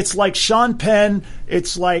 It's like Sean Penn,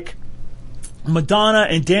 it's like Madonna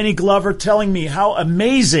and Danny Glover telling me how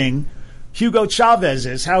amazing Hugo Chavez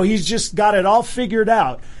is, how he's just got it all figured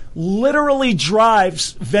out. Literally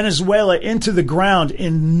drives Venezuela into the ground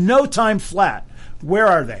in no time flat. Where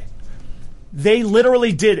are they? They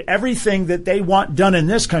literally did everything that they want done in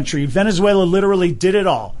this country. Venezuela literally did it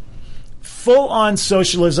all. Full-on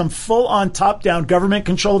socialism, full-on top-down government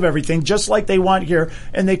control of everything, just like they want here,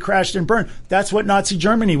 and they crashed and burned. That's what Nazi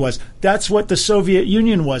Germany was. That's what the Soviet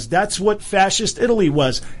Union was. That's what fascist Italy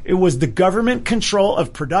was. It was the government control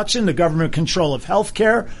of production, the government control of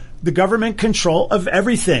healthcare, the government control of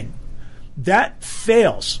everything. That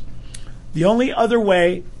fails. The only other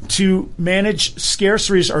way to manage scarce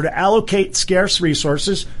resources or to allocate scarce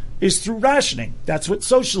resources is through rationing. That's what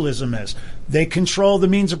socialism is. They control the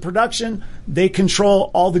means of production, they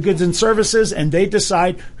control all the goods and services, and they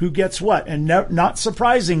decide who gets what. And not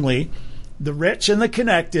surprisingly, the rich and the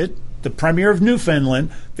connected, the Premier of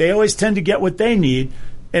Newfoundland, they always tend to get what they need.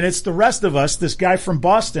 And it's the rest of us, this guy from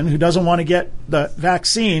Boston who doesn't want to get the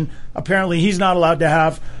vaccine, apparently he's not allowed to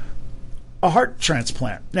have a heart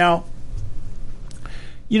transplant. Now,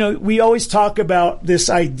 you know, we always talk about this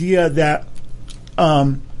idea that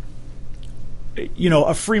a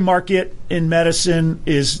free market in medicine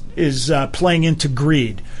is playing into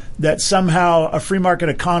greed, that somehow a free market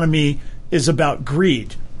economy is about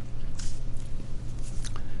greed.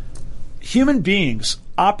 Human beings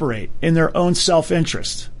operate in their own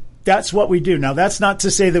self-interest. That's what we do. Now, that's not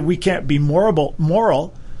to say that we can't be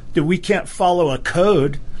moral, that we can't follow a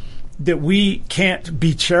code, that we can't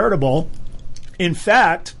be charitable. In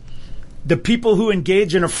fact, the people who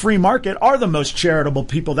engage in a free market are the most charitable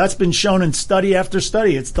people. That's been shown in study after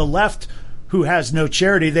study. It's the left who has no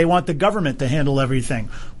charity. They want the government to handle everything.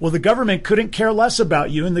 Well, the government couldn't care less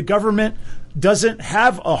about you, and the government doesn't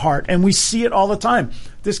have a heart, and we see it all the time.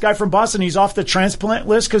 This guy from Boston, he's off the transplant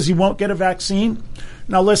list because he won't get a vaccine.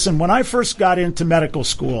 Now, listen, when I first got into medical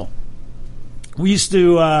school, we used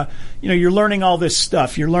to, you're learning all this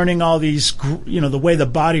stuff. You're learning all these, the way the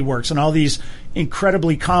body works and all these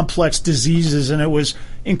incredibly complex diseases, and it was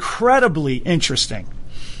incredibly interesting.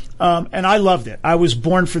 And I loved it. I was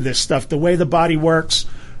born for this stuff. The way the body works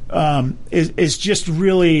is just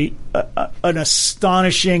really an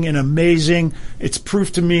astonishing and amazing. It's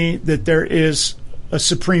proof to me that there is a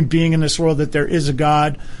supreme being in this world, that there is a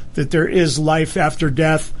God, that there is life after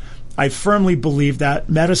death. I firmly believe that.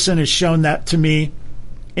 Medicine has shown that to me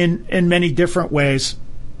in many different ways.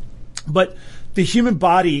 But the human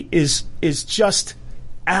body is just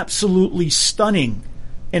absolutely stunning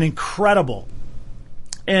and incredible.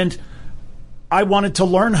 And I wanted to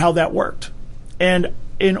learn how that worked. And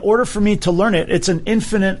in order for me to learn it, it's an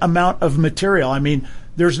infinite amount of material. I mean,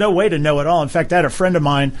 there's no way to know it all. In fact, I had a friend of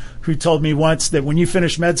mine who told me once that when you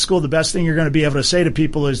finish med school, the best thing you're going to be able to say to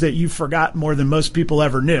people is that you forgot more than most people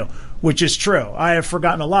ever knew, which is true. I have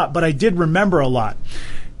forgotten a lot, but I did remember a lot.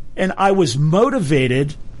 And I was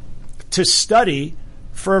motivated to study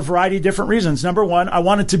for a variety of different reasons. Number one, I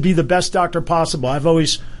wanted to be the best doctor possible. I've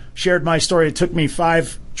always shared my story. It took me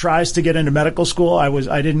 5 tries to get into medical school.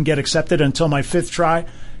 I didn't get accepted until my 5th try.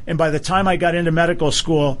 And by the time I got into medical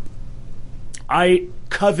school, I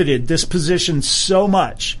coveted this position so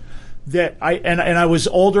much that I was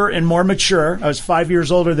older and more mature. I was 5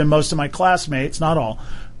 years older than most of my classmates, not all.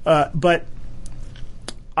 But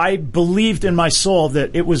I believed in my soul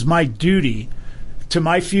that it was my duty to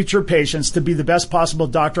my future patients to be the best possible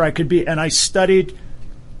doctor I could be. And I studied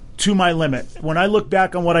to my limit. When I look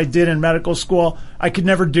back on what I did in medical school, I could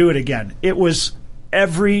never do it again. It was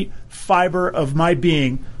every fiber of my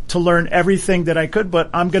being to learn everything that I could. But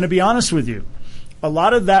I'm going to be honest with you. A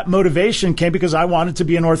lot of that motivation came because I wanted to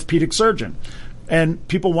be an orthopedic surgeon. And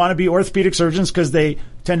people want to be orthopedic surgeons because they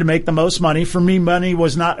tend to make the most money. For me, money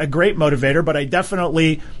was not a great motivator, but I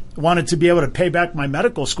definitely wanted to be able to pay back my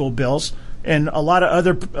medical school bills. And a lot of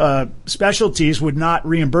other specialties would not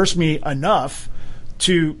reimburse me enough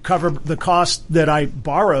to cover the cost that I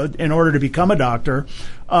borrowed in order to become a doctor.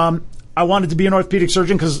 I wanted to be an orthopedic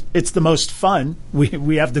surgeon because it's the most fun.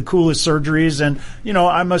 We have the coolest surgeries. And,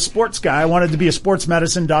 I'm a sports guy. I wanted to be a sports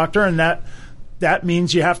medicine doctor, and that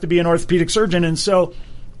means you have to be an orthopedic surgeon. And so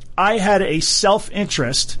I had a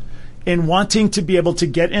self-interest in wanting to be able to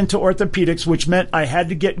get into orthopedics, which meant I had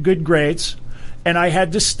to get good grades, and I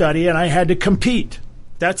had to study, and I had to compete.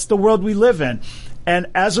 That's the world we live in. And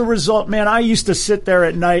as a result, man, I used to sit there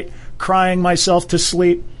at night crying myself to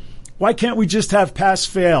sleep. Why can't we just have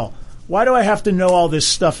pass-fail? Why do I have to know all this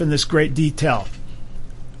stuff in this great detail?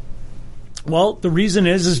 Well, the reason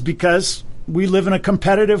is because we live in a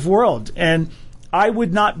competitive world, and I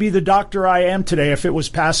would not be the doctor I am today if it was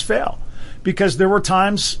pass-fail, because there were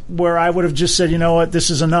times where I would have just said, you know what, this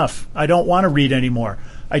is enough. I don't want to read anymore.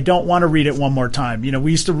 I don't want to read it one more time.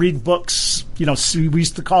 We used to read books, we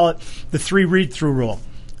used to call it the 3 read-through rule.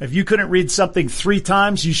 If you couldn't read something 3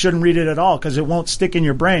 times, you shouldn't read it at all because it won't stick in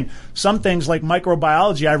your brain. Some things like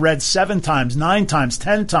microbiology, I read 7 times, 9 times,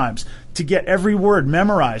 10 times to get every word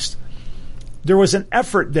memorized. There was an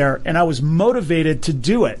effort there, and I was motivated to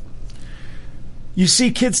do it. You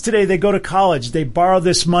see kids today, they go to college, they borrow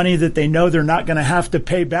this money that they know they're not going to have to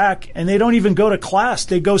pay back, and they don't even go to class.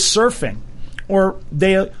 They go surfing. Or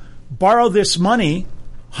they borrow this money,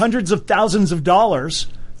 hundreds of thousands of dollars,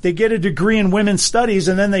 they get a degree in women's studies,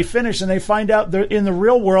 and then they finish, and they find out that in the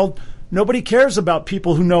real world, nobody cares about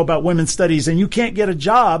people who know about women's studies, and you can't get a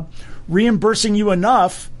job reimbursing you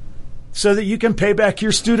enough so that you can pay back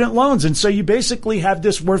your student loans. And so you basically have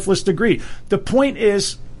this worthless degree. The point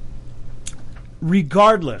is,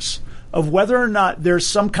 regardless of whether or not there's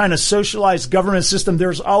some kind of socialized government system,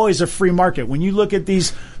 there's always a free market. When you look at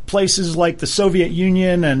these places like the Soviet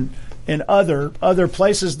Union and other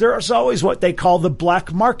places, there's always what they call the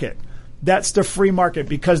black market. That's the free market,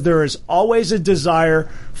 because there is always a desire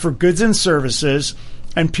for goods and services,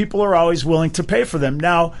 and people are always willing to pay for them.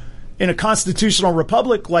 Now, in a constitutional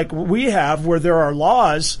republic like we have, where there are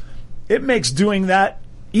laws, it makes doing that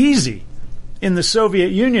easy. In the Soviet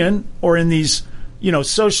Union or in these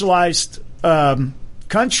socialized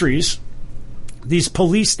countries, these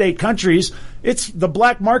police state countries, the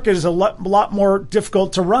black market is a lot more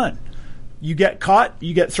difficult to run. You get caught,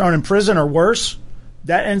 you get thrown in prison or worse.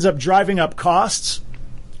 That ends up driving up costs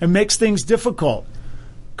and makes things difficult.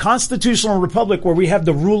 Constitutional republic, where we have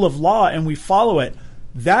the rule of law and we follow it,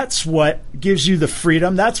 that's what gives you the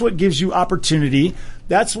freedom. That's what gives you opportunity.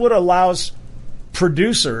 That's what allows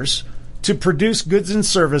producers to produce goods and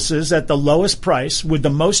services at the lowest price with the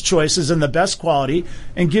most choices and the best quality,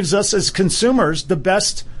 and gives us as consumers the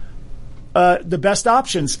best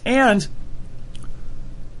options. And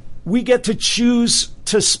we get to choose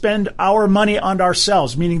to spend our money on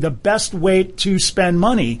ourselves, meaning the best way to spend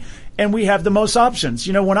money. And we have the most options.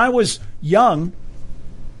 When I was young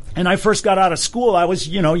and I first got out of school, I was,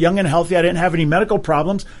 young and healthy. I didn't have any medical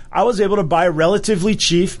problems. I was able to buy a relatively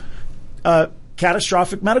cheap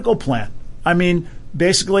catastrophic medical plan. I mean,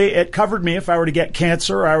 basically it covered me if I were to get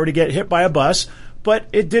cancer or I were to get hit by a bus, but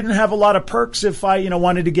it didn't have a lot of perks if I,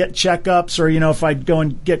 wanted to get checkups or, if I'd go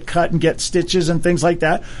and get cut and get stitches and things like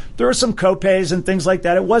that. There were some copays and things like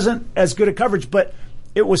that. It wasn't as good a coverage, but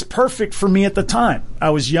it was perfect for me at the time. I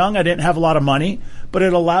was young. I didn't have a lot of money, but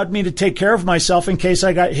it allowed me to take care of myself in case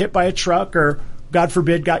I got hit by a truck or, God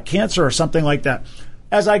forbid, got cancer or something like that.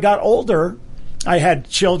 As I got older, I had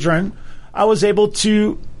children. I was able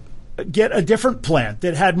to get a different plan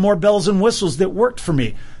that had more bells and whistles that worked for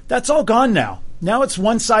me. That's all gone now. Now it's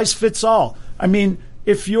one size fits all. I mean,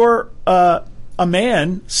 if you're a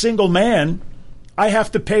man, single man, I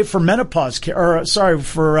have to pay for menopause care,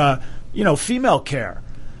 for female care.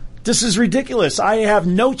 This is ridiculous. I have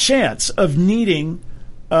no chance of needing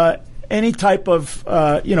any type of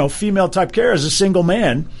female type care as a single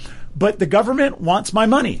man, but the government wants my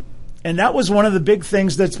money. And that was one of the big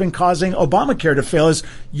things that's been causing Obamacare to fail, is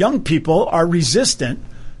young people are resistant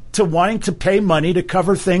to wanting to pay money to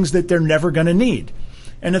cover things that they're never going to need.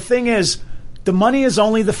 And the thing is, the money is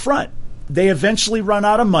only the front. They eventually run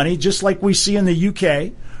out of money, just like we see in the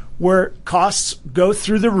UK, where costs go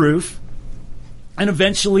through the roof, and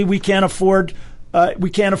eventually we can't afford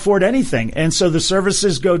anything. And so the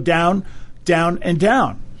services go down, down, and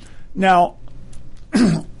down. Now,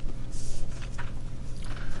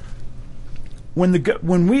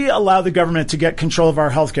 when we allow the government to get control of our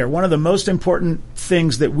healthcare, one of the most important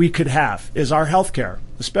things that we could have is our healthcare,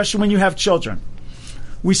 especially when you have children.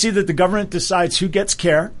 We see that the government decides who gets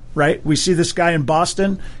care, right? We see this guy in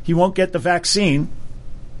Boston, he won't get the vaccine,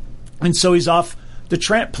 and so he's off the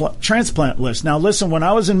transplant list. Now, listen, when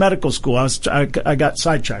I was in medical school, I got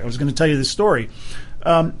sidetracked. I was going to tell you this story.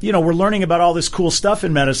 We're learning about all this cool stuff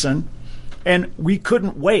in medicine, and we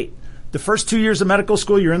couldn't wait. The first 2 years of medical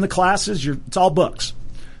school, you're in the classes, it's all books.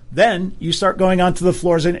 Then you start going onto the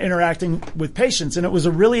floors and interacting with patients, and it was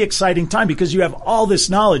a really exciting time because you have all this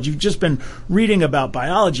knowledge. You've just been reading about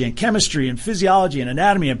biology and chemistry and physiology and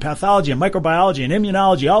anatomy and pathology and microbiology and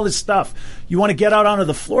immunology, all this stuff. You want to get out onto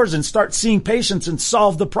the floors and start seeing patients and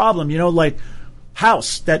solve the problem, like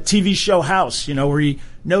House, that TV show House, where he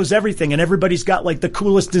knows everything and everybody's got like the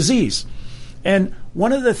coolest disease. And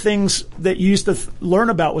one of the things that you used to learn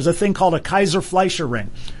about was a thing called a Kaiser-Fleischer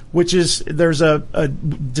ring, which is there's a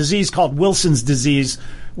disease called Wilson's disease,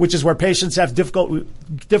 which is where patients have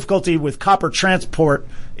difficulty with copper transport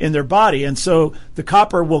in their body. And so the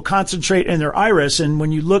copper will concentrate in their iris, and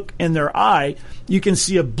when you look in their eye, you can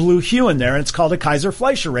see a blue hue in there, and it's called a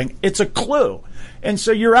Kaiser-Fleischer ring. It's a clue. And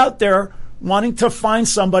so you're out there wanting to find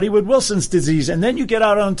somebody with Wilson's disease, and then you get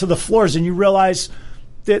out onto the floors and you realize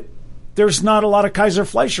that there's not a lot of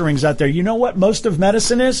Kaiser-Fleischer rings out there. You know what most of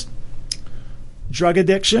medicine is? Drug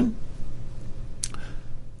addiction,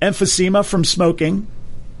 emphysema from smoking,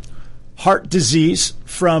 heart disease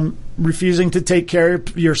from refusing to take care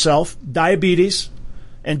of yourself, diabetes.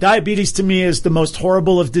 And diabetes to me is the most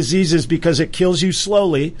horrible of diseases because it kills you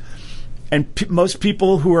slowly. And most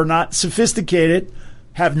people who are not sophisticated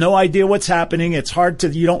have no idea what's happening. It's hard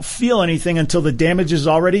you don't feel anything until the damage is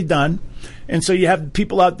already done. And so you have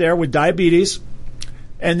people out there with diabetes,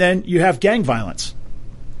 and then you have gang violence.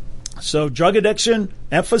 So drug addiction,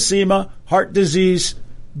 emphysema, heart disease,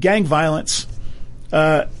 gang violence,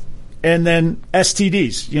 and then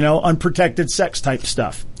STDs, unprotected sex type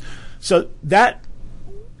stuff. So that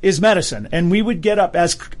is medicine. And we would get up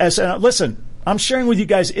as listen, I'm sharing with you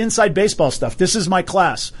guys inside baseball stuff. This is my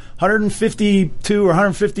class, 152 or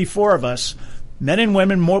 154 of us, men and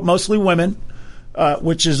women, mostly women,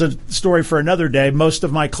 which is a story for another day. Most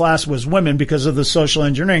of my class was women because of the social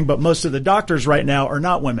engineering, but most of the doctors right now are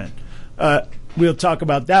not women. We'll talk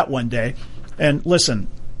about that one day. And listen,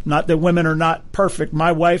 not that women are not perfect.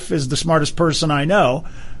 My wife is the smartest person I know.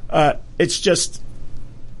 It's just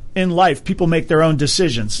in life, people make their own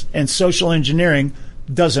decisions, and social engineering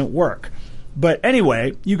doesn't work. But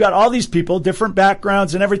anyway, you got all these people, different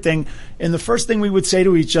backgrounds and everything. And the first thing we would say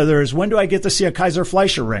to each other is, when do I get to see a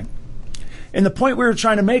Kaiser-Fleischer ring? And the point we were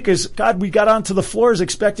trying to make is, God, we got onto the floors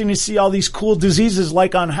expecting to see all these cool diseases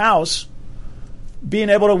like on House, we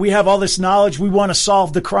have all this knowledge. We want to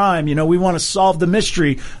solve the crime. We want to solve the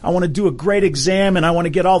mystery. I want to do a great exam, and I want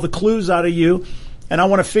to get all the clues out of you, and I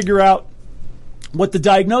want to figure out what the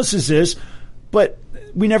diagnosis is. But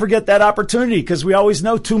we never get that opportunity because we always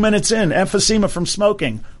know 2 minutes in, emphysema from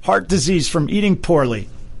smoking, heart disease from eating poorly,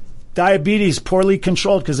 diabetes poorly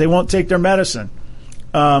controlled because they won't take their medicine,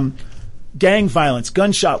 gang violence,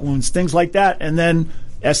 gunshot wounds, things like that, and then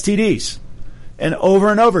STDs. And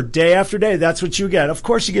over, day after day, that's what you get. Of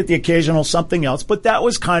course, you get the occasional something else, but that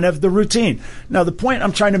was kind of the routine. Now, the point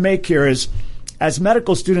I'm trying to make here is, as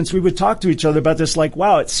medical students, we would talk to each other about this like,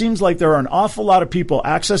 wow, it seems like there are an awful lot of people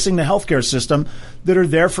accessing the healthcare system that are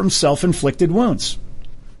there from self-inflicted wounds.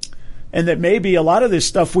 And that maybe a lot of this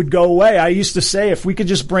stuff would go away. I used to say if we could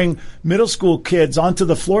just bring middle school kids onto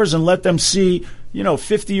the floors and let them see,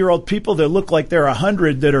 50-year-old people that look like they're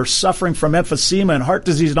 100 that are suffering from emphysema and heart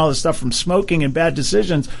disease and all this stuff from smoking and bad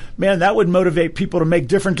decisions, man, that would motivate people to make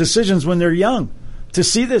different decisions when they're young, to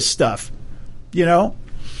see this stuff, The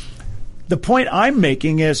point I'm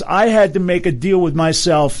making is I had to make a deal with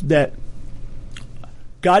myself that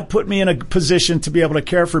God put me in a position to be able to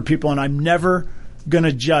care for people, and I'm never going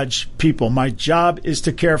to judge people. My job is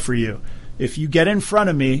to care for you. If you get in front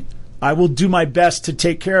of me, I will do my best to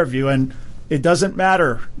take care of you. And it doesn't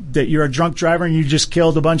matter that you're a drunk driver and you just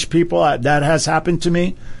killed a bunch of people. That has happened to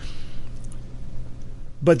me.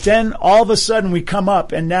 But then all of a sudden we come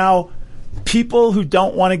up, and now people who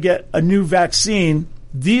don't want to get a new vaccine,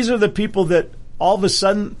 these are the people that all of a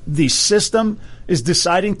sudden the system is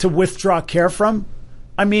deciding to withdraw care from.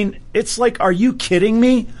 I mean, it's like, are you kidding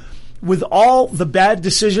me? With all the bad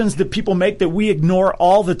decisions that people make that we ignore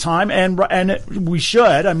all the time, and we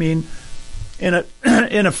should. I mean, in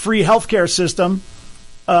a free healthcare system.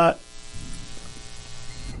 Am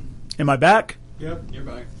I back? Yep, you're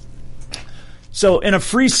back. So in a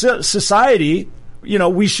free society,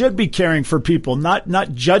 we should be caring for people,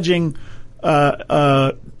 not judging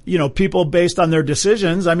people based on their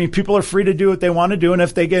decisions. I mean, people are free to do what they want to do. And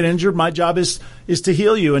if they get injured, my job is to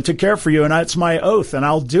heal you and to care for you. And it's my oath, and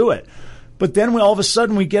I'll do it. But then all of a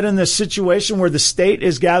sudden we get in this situation where the state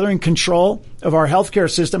is gathering control of our healthcare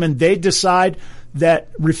system, and they decide that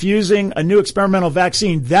refusing a new experimental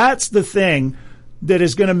vaccine, that's the thing that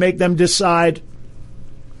is going to make them decide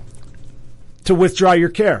to withdraw your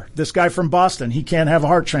care. This guy from Boston, he can't have a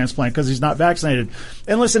heart transplant because he's not vaccinated.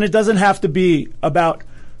 And listen, it doesn't have to be about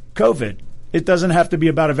COVID. It doesn't have to be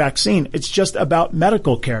about a vaccine. It's just about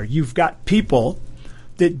medical care. You've got people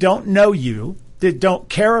that don't know you, that don't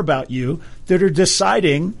care about you, that are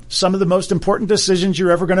deciding some of the most important decisions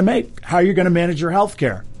you're ever going to make, how you're going to manage your health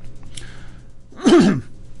care.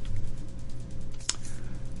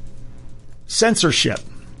 Censorship.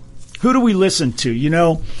 Who do we listen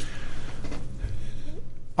to?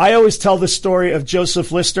 I always tell the story of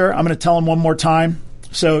Joseph Lister. I'm going to tell him one more time.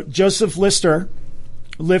 So Joseph Lister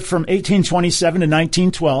lived from 1827 to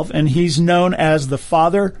 1912, and he's known as the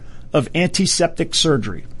father of antiseptic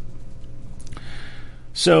surgery.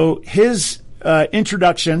 So his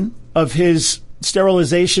introduction of his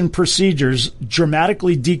sterilization procedures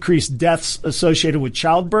dramatically decreased deaths associated with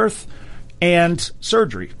childbirth and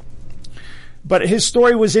surgery. But his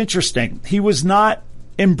story was interesting. He was not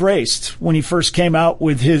embraced when he first came out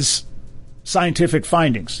with his scientific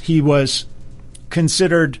findings. He was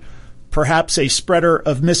considered perhaps a spreader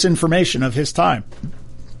of misinformation of his time.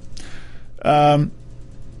 It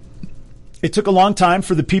took a long time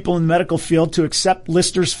for the people in the medical field to accept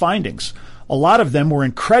Lister's findings. A lot of them were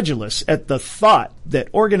incredulous at the thought that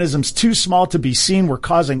organisms too small to be seen were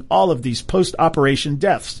causing all of these post-operation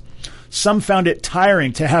deaths. Some found it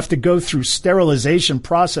tiring to have to go through sterilization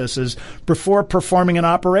processes before performing an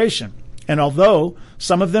operation. And although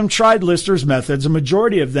some of them tried Lister's methods, a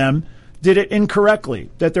majority of them did it incorrectly,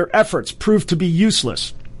 that their efforts proved to be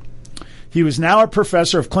useless. He was now a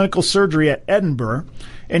professor of clinical surgery at Edinburgh,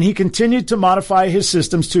 and he continued to modify his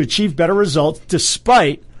systems to achieve better results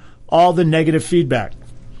despite all the negative feedback.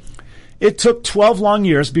 It took 12 long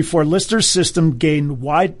years before Lister's system gained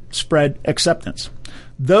widespread acceptance.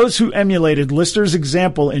 Those who emulated Lister's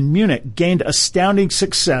example in Munich gained astounding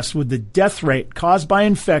success, with the death rate caused by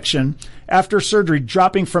infection after surgery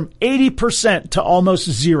dropping from 80% to almost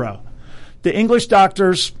zero. The English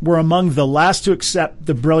doctors were among the last to accept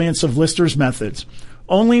the brilliance of Lister's methods,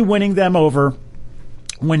 only winning them over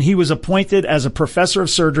when he was appointed as a professor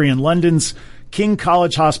of surgery in London's King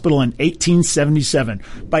College Hospital in 1877.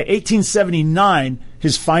 By 1879,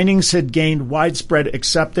 his findings had gained widespread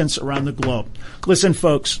acceptance around the globe. Listen,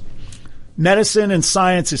 folks, medicine and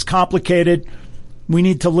science is complicated. We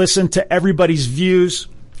need to listen to everybody's views.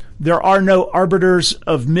 There are no arbiters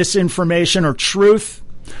of misinformation or truth.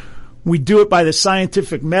 We do it by the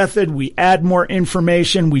scientific method. We add more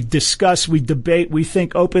information. We discuss, we debate, we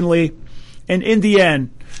think openly. And in the end,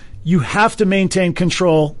 you have to maintain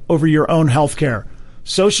control over your own health care.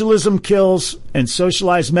 Socialism kills and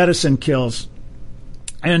socialized medicine kills.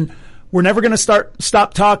 And we're never going to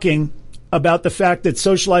stop talking about the fact that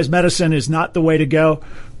socialized medicine is not the way to go.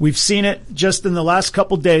 We've seen it just in the last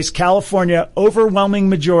couple of days. California, overwhelming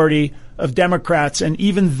majority of Democrats, and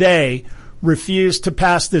even they refuse to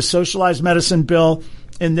pass this socialized medicine bill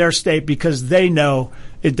in their state because they know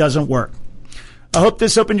it doesn't work. I hope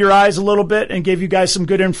this opened your eyes a little bit and gave you guys some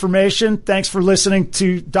good information. Thanks for listening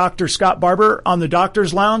to Dr. Scott Barbour on the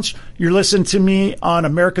Doctor's Lounge. You're listening to me on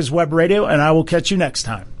America's Web Radio, and I will catch you next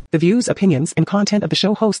time. The views, opinions, and content of the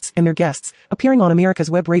show hosts and their guests appearing on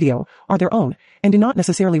America's Web Radio are their own and do not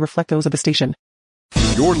necessarily reflect those of the station.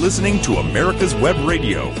 You're listening to America's Web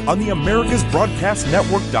Radio on the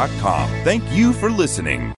AmericasBroadcastNetwork.com. Thank you for listening.